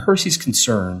is Percy's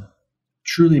concern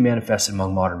truly manifested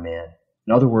among modern man?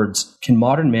 In other words, can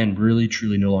modern man really,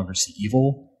 truly no longer see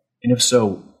evil? And if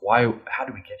so, why? How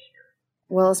do we get here?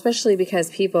 Well, especially because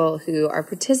people who are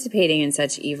participating in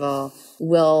such evil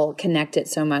will connect it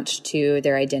so much to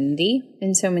their identity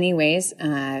in so many ways.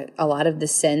 A lot of the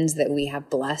sins that we have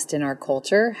blessed in our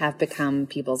culture have become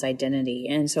people's identity.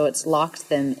 And so it's locked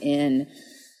them in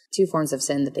two forms of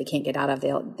sin that they can't get out of.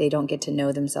 They don't get to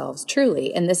know themselves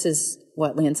truly. And this is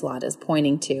what Lancelot is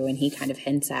pointing to, and he kind of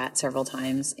hints at several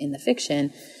times in the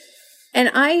fiction. And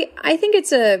I think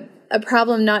it's a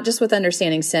problem not just with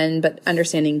understanding sin, but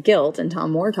understanding guilt. And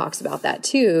Tom Moore talks about that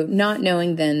too, not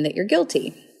knowing then that you're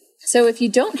guilty. So if you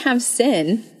don't have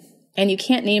sin and you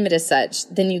can't name it as such,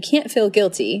 then you can't feel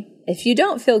guilty. If you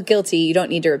don't feel guilty, you don't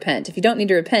need to repent. If you don't need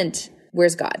to repent,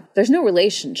 where's God? There's no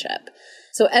relationship.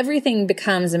 So everything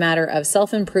becomes a matter of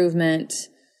self-improvement,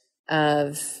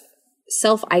 of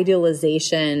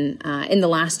self-idealization. In The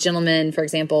Last Gentleman, for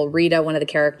example, Rita, one of the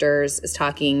characters, is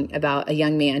talking about a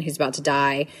young man who's about to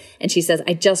die. And she says,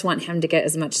 I just want him to get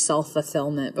as much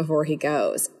self-fulfillment before he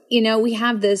goes. You know, we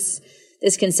have this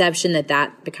conception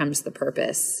that becomes the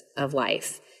purpose of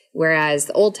life. Whereas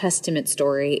the Old Testament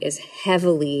story is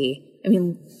heavily,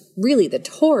 really the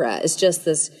Torah is just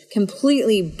this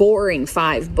completely boring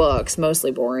 5 books,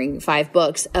 mostly boring 5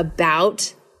 books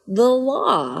about the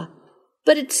law.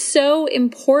 But it's so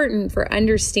important for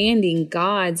understanding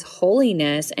God's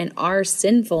holiness and our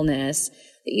sinfulness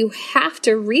that you have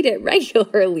to read it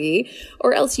regularly,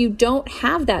 or else you don't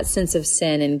have that sense of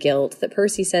sin and guilt that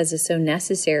Percy says is so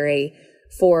necessary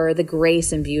for the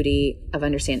grace and beauty of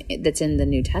understanding that's in the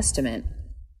New Testament.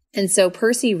 And so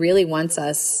Percy really wants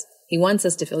us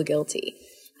to feel guilty.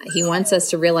 He wants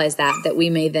us to realize that we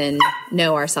may then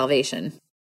know our salvation.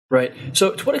 Right.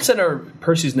 So to what extent are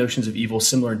Percy's notions of evil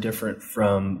similar and different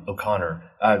from O'Connor?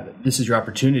 This is your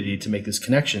opportunity to make this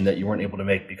connection that you weren't able to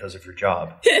make because of your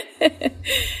job.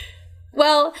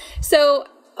 Well, so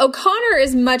O'Connor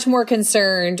is much more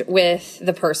concerned with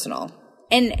the personal.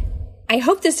 And I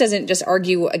hope this doesn't just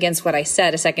argue against what I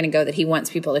said a second ago, that he wants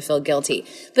people to feel guilty.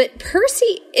 But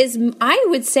Percy is, I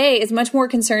would say, is much more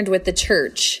concerned with the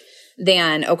church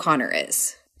than O'Connor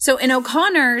is. So in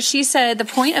O'Connor, she said the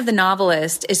point of the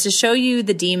novelist is to show you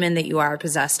the demon that you are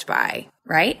possessed by,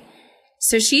 right?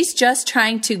 So she's just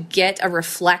trying to get a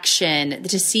reflection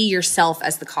to see yourself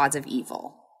as the cause of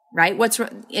evil, right?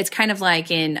 It's kind of like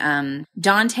in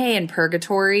Dante and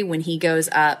Purgatory, when he goes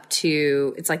up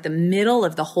to, it's like the middle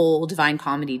of the whole Divine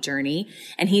Comedy journey.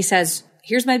 And he says,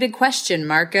 here's my big question,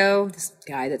 Marco, this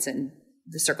guy that's in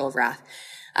the Circle of Wrath.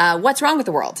 What's wrong with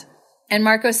the world? And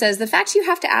Marco says, the fact you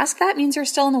have to ask that means you're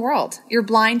still in the world. You're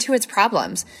blind to its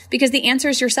problems because the answer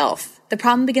is yourself. The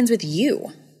problem begins with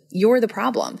you. You're the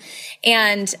problem.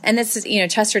 And this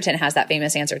is, Chesterton has that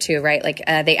famous answer too, right? Like,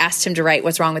 they asked him to write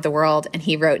What's Wrong with the World, and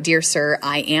he wrote, Dear Sir,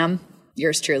 I am.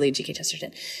 Yours truly, G.K.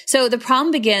 Chesterton. So the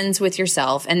problem begins with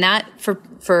yourself, and that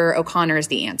for O'Connor is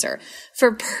the answer.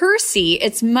 For Percy,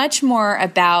 it's much more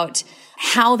about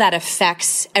how that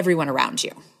affects everyone around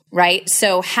you. Right?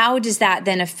 So how does that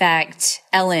then affect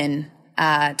Ellen,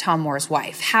 Tom Moore's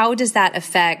wife? How does that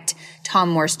affect Tom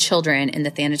Moore's children in the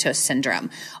Thanatos syndrome?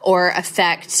 Or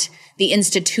affect the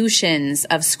institutions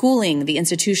of schooling, the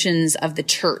institutions of the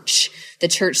church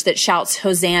that shouts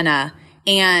Hosanna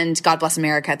and God Bless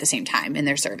America at the same time in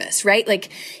their service, right?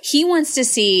 Like he wants to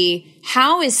see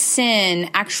how is sin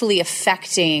actually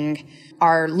affecting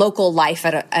our local life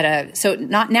so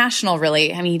not national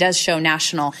really. I mean, he does show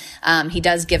national. He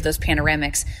does give those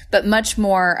panoramics, but much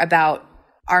more about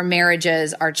our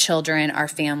marriages, our children, our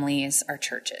families, our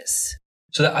churches.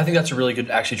 So I think that's a really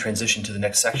good actually transition to the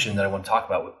next section that I want to talk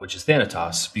about, which is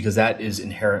Thanatos, because that is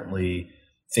inherently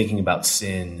thinking about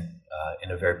sin in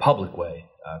a very public way,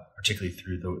 particularly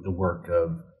through the work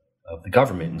of the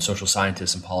government and social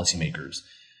scientists and policymakers.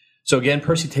 So again,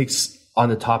 Percy takes on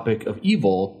the topic of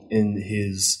evil in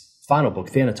his final book,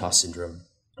 Thanatos Syndrome,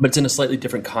 but it's in a slightly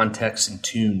different context and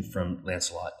tune from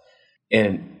Lancelot.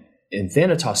 And in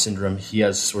Thanatos Syndrome, he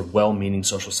has sort of well-meaning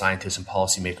social scientists and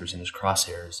policymakers in his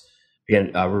crosshairs.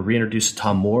 Again, we're reintroduced to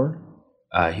Tom Moore.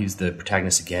 He's the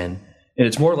protagonist again. And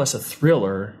it's more or less a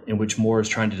thriller in which Moore is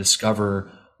trying to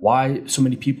discover why so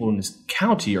many people in this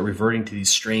county are reverting to these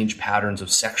strange patterns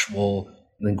of sexual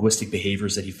linguistic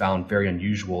behaviors that he found very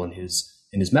unusual in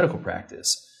his medical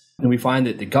practice. And we find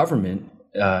that the government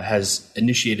has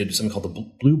initiated something called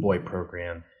the Blue Boy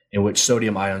program, in which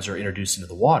sodium ions are introduced into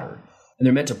the water. And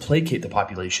they're meant to placate the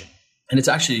population. And it's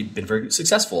actually been very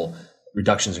successful.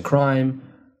 Reductions in crime,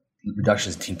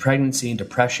 reductions in teen pregnancy,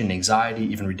 depression, anxiety,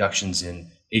 even reductions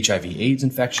in HIV/AIDS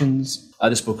infections.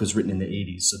 This book was written in the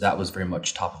 80s, so that was very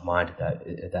much top of mind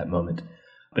at that moment.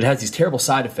 But it has these terrible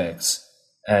side effects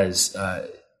as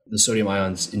the sodium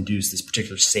ions induce this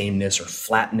particular sameness or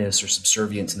flatness or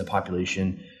subservience in the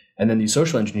population. And then these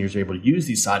social engineers are able to use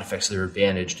these side effects to their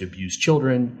advantage to abuse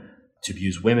children, to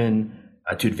abuse women,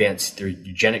 to advance their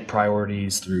eugenic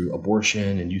priorities through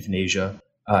abortion and euthanasia.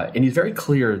 And he's very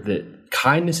clear that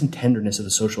kindness and tenderness of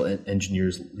the social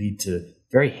engineers lead to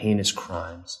very heinous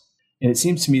crimes. And it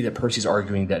seems to me that Percy's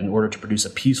arguing that in order to produce a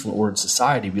peaceful and ordered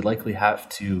society, we likely have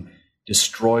to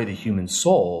destroy the human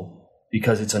soul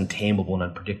because it's untamable and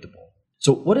unpredictable.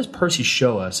 So what does Percy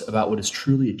show us about what is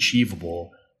truly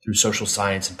achievable through social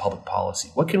science and public policy?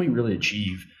 What can we really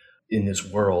achieve in this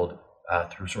world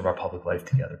through sort of our public life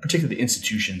together, particularly the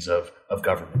institutions of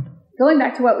government? Going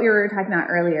back to what we were talking about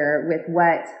earlier with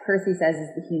what Percy says is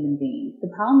the human being,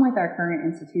 the problem with our current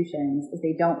institutions is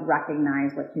they don't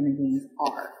recognize what human beings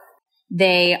are.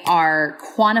 They are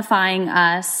quantifying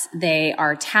us. They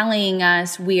are tallying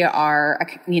us. We are,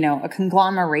 a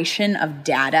conglomeration of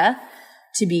data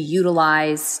to be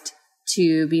utilized,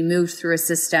 to be moved through a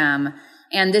system.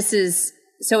 And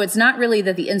so it's not really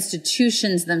that the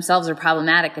institutions themselves are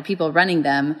problematic. The people running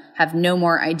them have no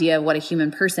more idea of what a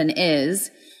human person is.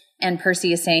 And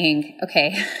Percy is saying,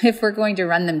 okay, if we're going to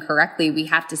run them correctly, we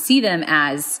have to see them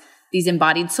as these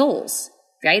embodied souls,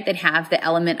 right? That have the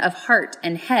element of heart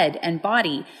and head and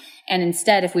body. And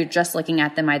instead, if we're just looking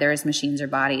at them either as machines or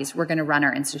bodies, we're going to run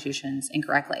our institutions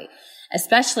incorrectly,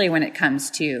 especially when it comes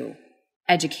to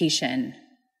education.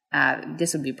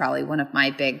 This would be probably one of my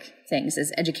big things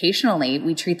is educationally,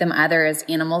 we treat them either as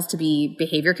animals to be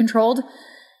behavior controlled.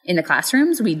 In the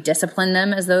classrooms, we discipline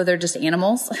them as though they're just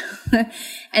animals.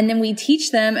 And then we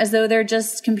teach them as though they're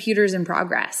just computers in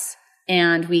progress.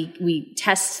 And we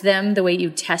test them the way you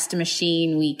test a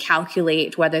machine. We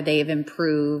calculate whether they've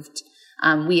improved.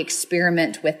 We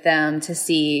experiment with them to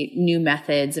see new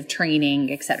methods of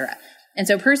training, etc. And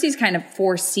so Percy's kind of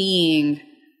foreseeing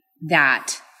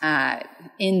that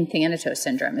in Thanatos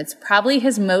Syndrome. It's probably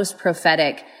his most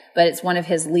prophetic, but it's one of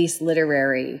his least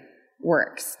literary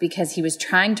works because he was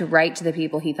trying to write to the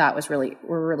people he thought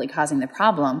were really causing the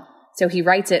problem. So he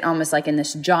writes it almost like in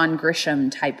this John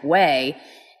Grisham type way.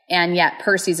 And yet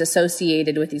Percy's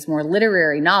associated with these more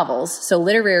literary novels. So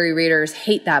literary readers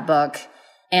hate that book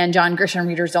and John Grisham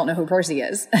readers don't know who Percy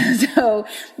is. So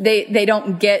they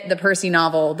don't get the Percy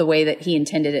novel the way that he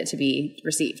intended it to be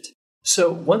received.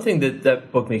 So one thing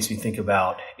that book makes me think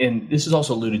about, and this is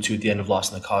also alluded to at the end of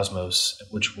Lost in the Cosmos,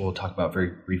 which we'll talk about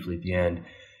very briefly at the end.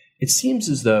 It seems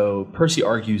as though Percy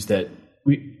argues that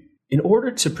in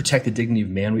order to protect the dignity of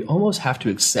man, we almost have to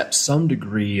accept some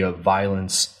degree of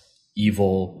violence,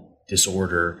 evil,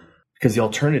 disorder, because the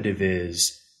alternative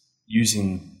is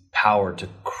using power to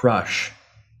crush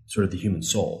sort of the human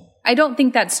soul. I don't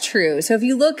think that's true. So if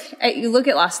you look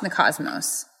at Lost in the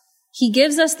Cosmos, he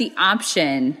gives us the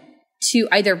option to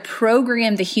either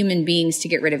program the human beings to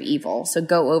get rid of evil. So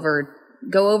go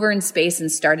over in space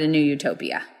and start a new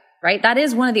utopia. Right? That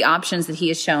is one of the options that he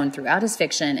has shown throughout his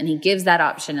fiction, and he gives that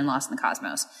option in Lost in the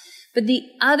Cosmos. But the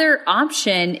other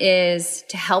option is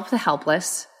to help the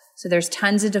helpless. So there's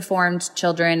tons of deformed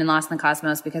children in Lost in the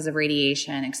Cosmos because of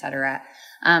radiation, etc.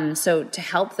 So to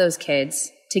help those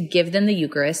kids, to give them the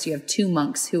Eucharist, you have 2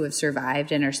 monks who have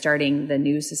survived and are starting the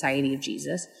new Society of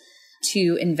Jesus.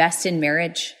 to invest in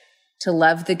marriage, to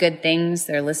love the good things.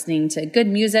 They're listening to good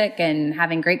music and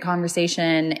having great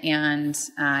conversation. And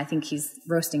I think he's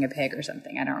roasting a pig or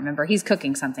something. I don't remember. He's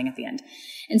cooking something at the end.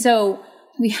 And so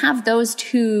we have those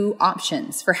two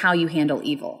options for how you handle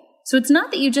evil. So it's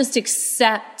not that you just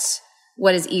accept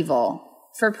what is evil.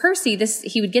 For Percy,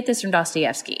 he would get this from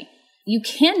Dostoevsky. You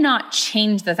cannot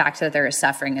change the fact that there is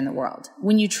suffering in the world.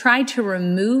 When you try to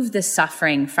remove the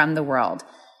suffering from the world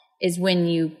is when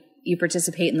you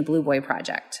participate in the Blue Boy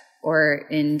Project, or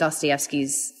in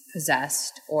Dostoevsky's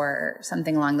Possessed, or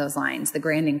something along those lines, the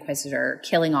Grand Inquisitor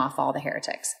killing off all the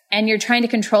heretics. And you're trying to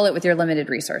control it with your limited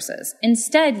resources.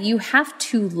 Instead, you have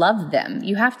to love them.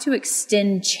 You have to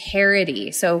extend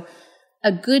charity. So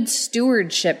a good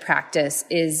stewardship practice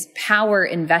is power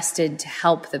invested to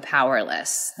help the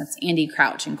powerless. That's Andy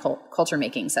Crouch in Culture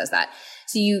Making says that.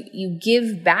 So you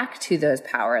give back to those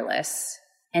powerless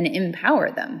and empower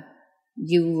them.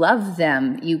 You love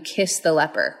them. You kiss the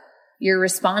leper. Your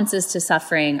responses to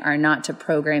suffering are not to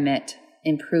program it,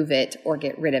 improve it, or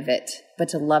get rid of it, but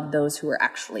to love those who are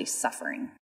actually suffering.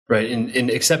 Right.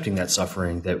 In accepting that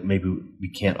suffering, that maybe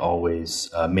we can't always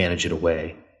manage it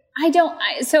away.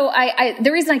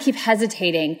 The reason I keep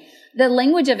hesitating, the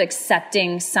language of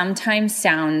accepting sometimes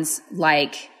sounds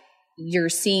like you're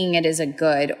seeing it as a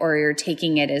good, or you're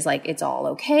taking it as like it's all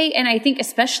okay. And I think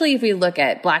especially if we look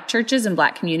at Black churches and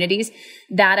Black communities,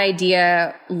 that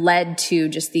idea led to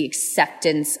just the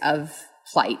acceptance of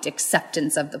plight,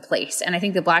 acceptance of the place. And I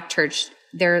think the Black church,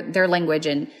 their language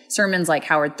in sermons like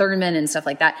Howard Thurman and stuff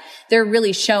like that, they're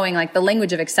really showing like the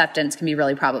language of acceptance can be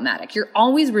really problematic. You're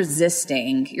always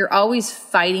resisting. You're always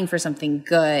fighting for something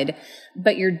good,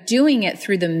 but you're doing it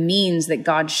through the means that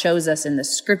God shows us in the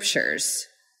scriptures,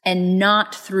 and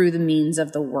not through the means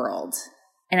of the world.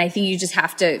 And I think you just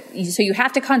have to, so you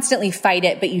have to constantly fight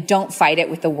it, but you don't fight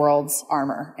it with the world's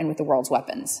armor and with the world's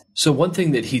weapons. So one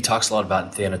thing that he talks a lot about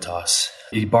in Thanatos,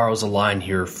 he borrows a line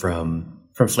here from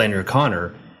Flannery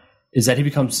O'Connor, is that he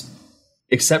becomes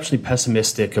exceptionally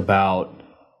pessimistic about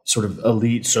sort of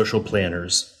elite social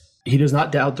planners. He does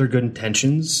not doubt their good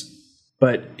intentions,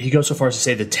 but he goes so far as to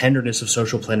say the tenderness of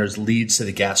social planners leads to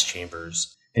the gas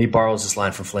chambers. And he borrows this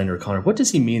line from Flannery O'Connor. What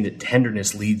does he mean that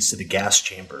tenderness leads to the gas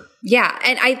chamber? Yeah.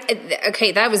 And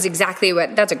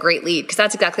that's a great lead, because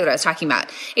that's exactly what I was talking about.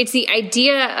 It's the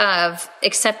idea of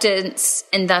acceptance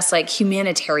and thus like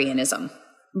humanitarianism,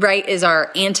 right? Is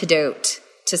our antidote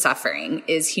to suffering,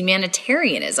 is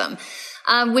humanitarianism,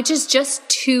 which is just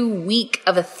too weak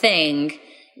of a thing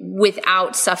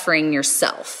without suffering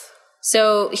yourself.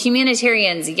 So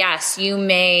humanitarians, yes, you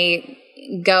may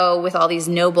go with all these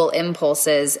noble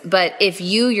impulses, but if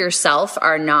you yourself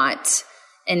are not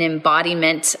an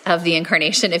embodiment of the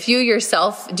incarnation, if you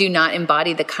yourself do not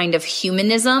embody the kind of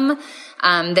humanism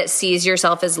that sees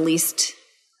yourself as least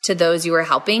to those you are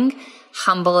helping,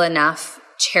 humble enough,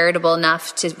 charitable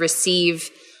enough to receive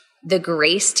the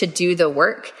grace to do the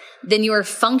work, then you are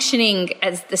functioning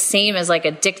as the same as like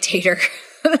a dictator.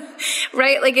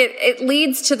 Right? Like it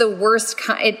leads to the worst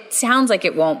it sounds like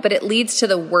it won't, but it leads to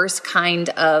the worst kind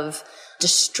of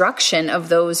destruction of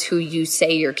those who you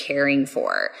say you're caring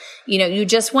for. You know, you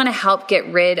just want to help get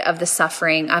rid of the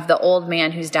suffering of the old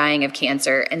man who's dying of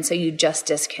cancer, and so you just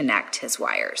disconnect his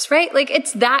wires, right? Like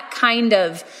it's that kind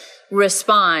of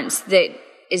response that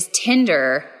is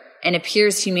tender and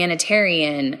appears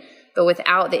humanitarian, but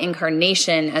without the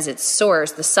incarnation as its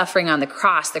source, the suffering on the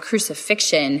cross, the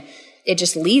crucifixion, it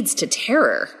just leads to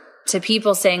terror, to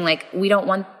people saying like, we don't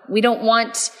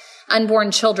want unborn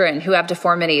children who have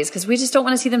deformities because we just don't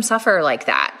want to see them suffer like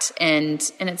that. And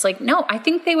it's like, no, I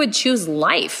think they would choose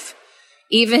life,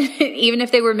 even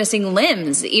if they were missing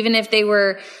limbs, even if they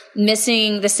were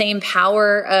missing the same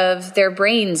power of their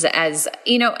brains as,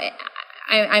 you know,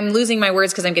 I'm losing my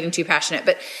words because I'm getting too passionate,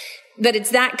 but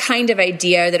it's that kind of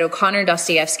idea that O'Connor,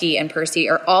 Dostoevsky, and Percy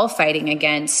are all fighting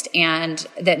against, and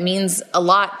that means a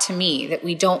lot to me, that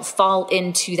we don't fall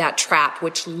into that trap,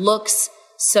 which looks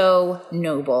so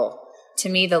noble. To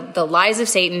me, the lies of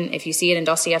Satan, if you see it in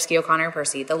Dostoevsky, O'Connor, and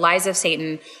Percy, the lies of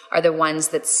Satan are the ones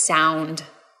that sound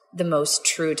the most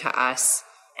true to us,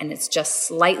 and it's just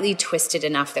slightly twisted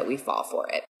enough that we fall for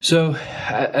it. So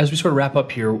as we sort of wrap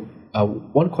up here,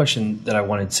 one question that I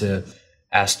wanted to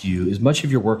ask you is, much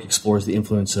of your work explores the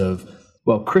influence of,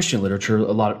 well, Christian literature,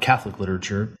 a lot of Catholic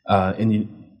literature in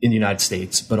the United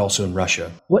States, but also in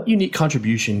Russia. What unique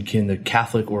contribution can the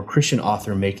Catholic or Christian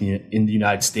author make in the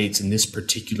United States in this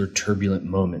particular turbulent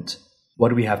moment? What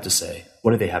do we have to say?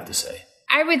 What do they have to say?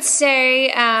 I would say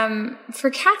for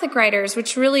Catholic writers,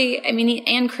 which really,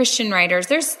 and Christian writers,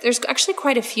 there's actually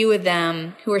quite a few of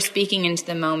them who are speaking into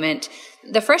the moment.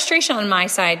 The frustration on my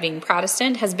side, being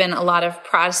Protestant, has been a lot of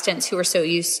Protestants who are so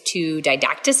used to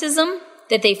didacticism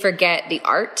that they forget the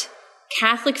art.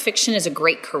 Catholic fiction is a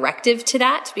great corrective to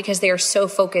that because they are so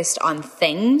focused on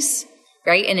things,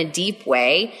 right, in a deep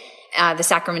way. The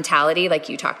sacramentality, like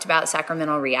you talked about,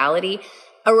 sacramental reality.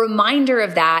 A reminder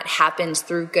of that happens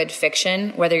through good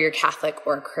fiction, whether you're Catholic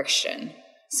or Christian.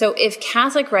 So if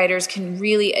Catholic writers can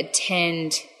really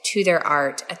attend to their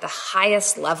art at the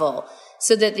highest level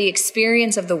so that the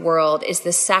experience of the world is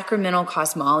the sacramental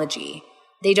cosmology,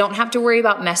 they don't have to worry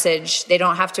about message. They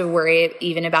don't have to worry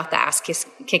even about the ass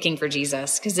kicking for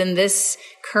Jesus. Because in this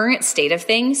current state of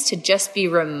things, to just be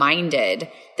reminded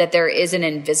that there is an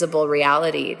invisible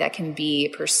reality that can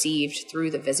be perceived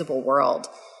through the visible world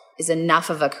is enough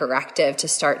of a corrective to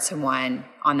start someone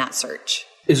on that search.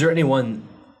 Is there anyone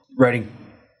writing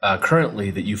currently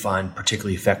that you find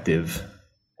particularly effective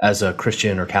as a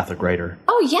Christian or Catholic writer?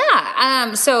 Oh,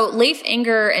 yeah. So Leif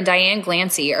Enger and Diane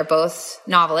Glancy are both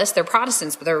novelists. They're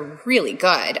Protestants, but they're really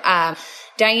good.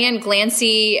 Diane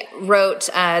Glancy wrote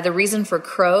The Reason for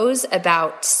Crows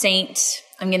about Saint...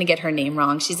 I'm going to get her name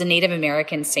wrong. She's a Native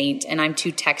American saint, and I'm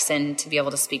too Texan to be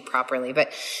able to speak properly.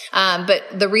 But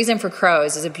The Reason for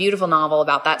Crows is a beautiful novel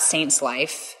about that saint's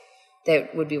life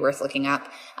that would be worth looking up.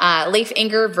 Leif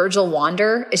Enger, Virgil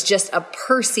Wander is just a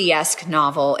Percy-esque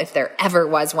novel, if there ever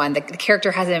was one. The character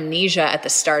has amnesia at the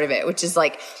start of it, which is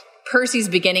like Percy's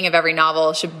beginning of every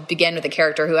novel should begin with a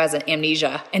character who has an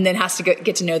amnesia and then has to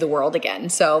get to know the world again.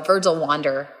 So Virgil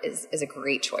Wander is a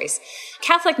great choice.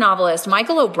 Catholic novelist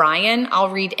Michael O'Brien, I'll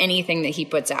read anything that he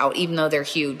puts out, even though they're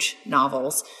huge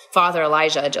novels. Father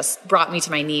Elijah just brought me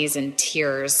to my knees in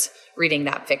tears reading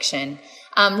that fiction.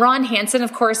 Ron Hansen,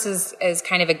 of course, is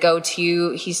kind of a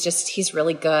go-to. He's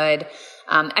really good.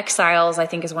 Exiles, I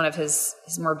think, is one of his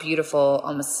more beautiful,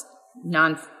 almost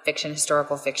nonfiction,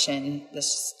 historical fiction.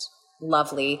 This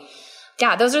lovely.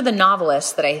 Yeah, those are the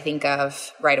novelists that I think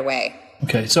of right away.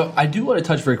 Okay, so I do want to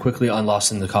touch very quickly on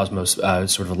Lost in the Cosmos,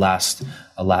 sort of a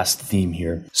last theme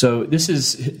here. So this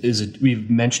we've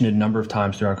mentioned it a number of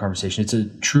times through our conversation. It's a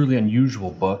truly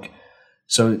unusual book.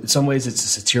 So in some ways it's a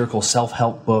satirical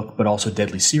self-help book, but also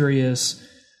deadly serious.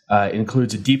 It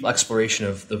includes a deep exploration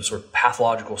of the sort of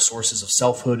pathological sources of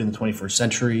selfhood in the 21st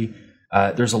century.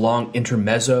 There's a long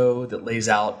intermezzo that lays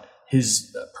out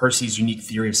Percy's unique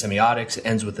theory of semiotics. It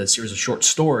ends with a series of short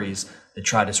stories that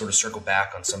try to sort of circle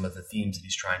back on some of the themes that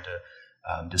he's trying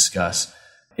to discuss.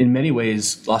 In many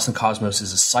ways, Lost in the Cosmos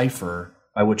is a cipher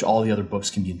by which all the other books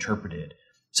can be interpreted.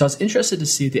 So I was interested to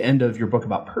see at the end of your book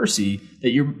about Percy that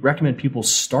you recommend people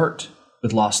start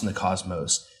with Lost in the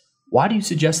Cosmos. Why do you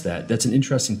suggest that? That's an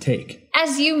interesting take.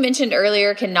 As you mentioned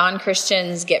earlier, can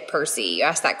non-Christians get Percy? You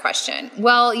asked that question.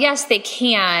 Well, yes, they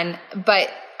can, but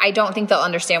I don't think they'll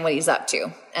understand what he's up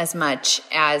to as much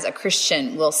as a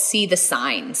Christian will see the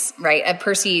signs, right?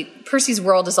 Percy's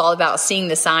world is all about seeing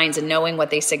the signs and knowing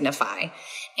what they signify.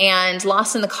 And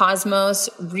Lost in the Cosmos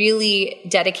really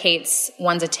dedicates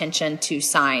one's attention to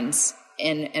signs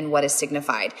and what is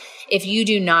signified. If you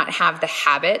do not have the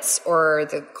habits or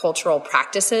the cultural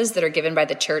practices that are given by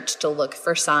the church to look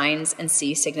for signs and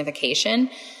see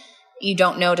signification, you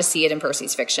don't know to see it in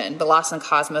Percy's fiction. But Lost in the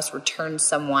Cosmos returns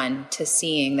someone to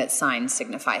seeing that signs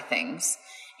signify things.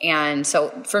 And so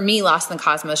for me, Lost in the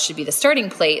Cosmos should be the starting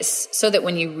place so that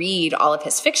when you read all of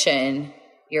his fiction,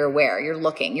 you're aware, you're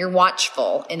looking, you're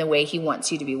watchful in the way he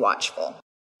wants you to be watchful.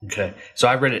 Okay. So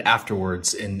I read it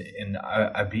afterwards, and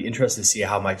I'd be interested to see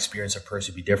how my experience of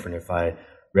Percy would be different if I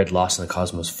read Lost in the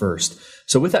Cosmos first.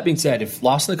 So with that being said, if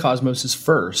Lost in the Cosmos is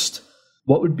first,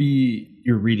 what would be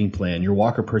your reading plan, your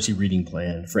Walker Percy reading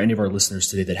plan for any of our listeners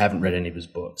today that haven't read any of his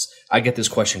books? I get this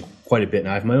question quite a bit, and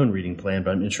I have my own reading plan,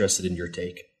 but I'm interested in your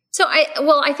take. So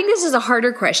I think this is a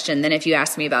harder question than if you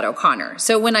asked me about O'Connor.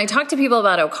 So when I talk to people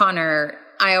about O'Connor,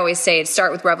 I always say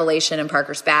start with Revelation and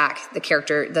Parker's Back,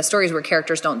 the stories where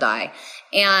characters don't die,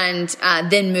 and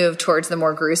then move towards the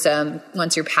more gruesome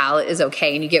once your palate is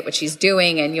okay and you get what she's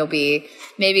doing, and you'll be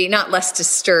maybe not less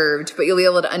disturbed, but you'll be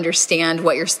able to understand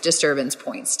what your disturbance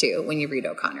points to when you read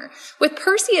O'Connor. With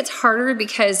Percy, it's harder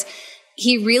because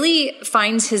he really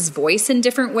finds his voice in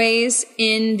different ways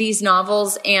in these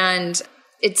novels, and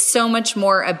it's so much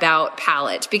more about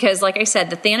palate because, like I said,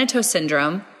 the Thanatos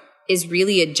Syndrome is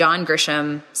really a John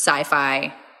Grisham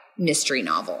sci-fi mystery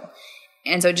novel.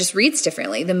 And so it just reads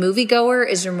differently. The Moviegoer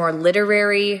is your more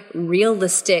literary,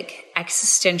 realistic,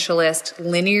 existentialist,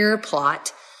 linear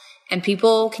plot. And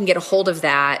people can get a hold of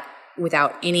that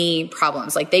without any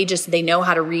problems. Like they know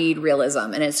how to read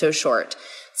realism, and it's so short.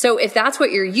 So if that's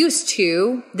what you're used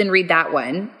to, then read that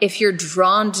one. If you're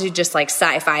drawn to just like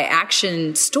sci-fi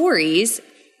action stories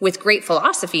with great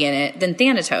philosophy in it, then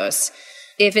Thanatos.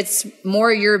 If it's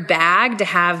more your bag to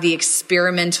have the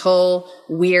experimental,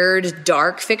 weird,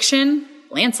 dark fiction,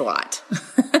 Lancelot.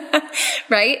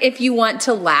 Right? If you want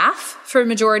to laugh for a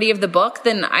majority of the book,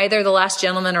 then either The Last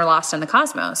Gentleman or Lost in the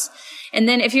Cosmos. And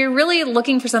then if you're really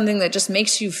looking for something that just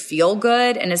makes you feel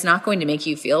good and is not going to make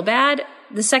you feel bad,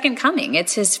 The Second Coming.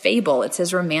 It's his fable. It's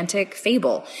his romantic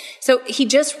fable. So he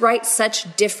just writes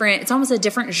such different, it's almost a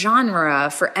different genre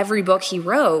for every book he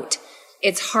wrote.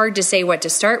 It's hard to say what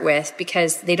to start with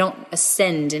because they don't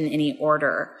ascend in any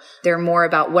order. They're more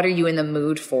about what are you in the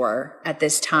mood for at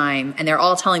this time, and they're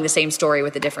all telling the same story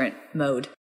with a different mode.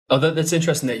 Oh, that's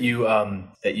interesting that you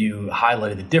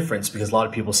highlighted the difference, because a lot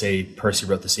of people say Percy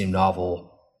wrote the same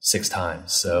novel 6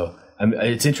 times. So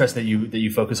it's interesting that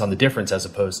you focus on the difference as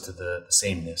opposed to the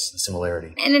sameness, the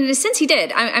similarity. And in a sense, he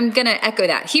did. I'm going to echo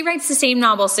that. He writes the same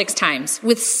novel 6 times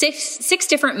with six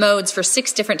different modes for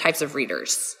 6 different types of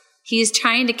readers. He's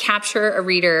trying to capture a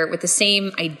reader with the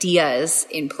same ideas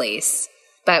in place,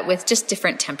 but with just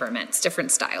different temperaments,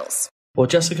 different styles. Well,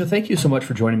 Jessica, thank you so much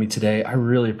for joining me today. I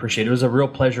really appreciate it. It was a real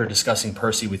pleasure discussing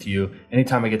Percy with you.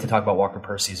 Anytime I get to talk about Walker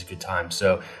Percy is a good time.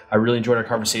 So I really enjoyed our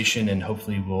conversation, and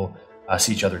hopefully we'll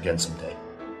see each other again someday.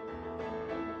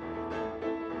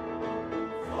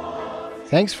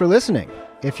 Thanks for listening.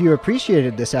 If you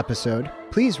appreciated this episode,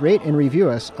 please rate and review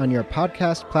us on your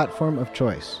podcast platform of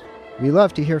choice. We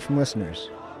love to hear from listeners.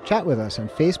 Chat with us on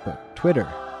Facebook,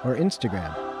 Twitter, or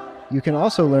Instagram. You can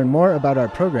also learn more about our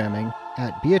programming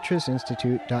at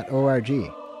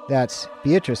beatriceinstitute.org. That's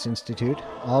Beatrice Institute,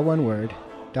 all one word,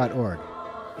 .org.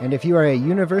 And if you are a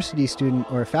university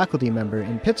student or faculty member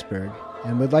in Pittsburgh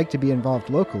and would like to be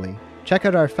involved locally, check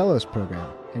out our Fellows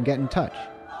program and get in touch.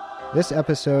 This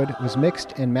episode was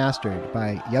mixed and mastered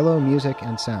by Yellow Music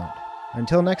and Sound.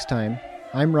 Until next time,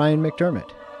 I'm Ryan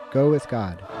McDermott. Go with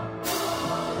God.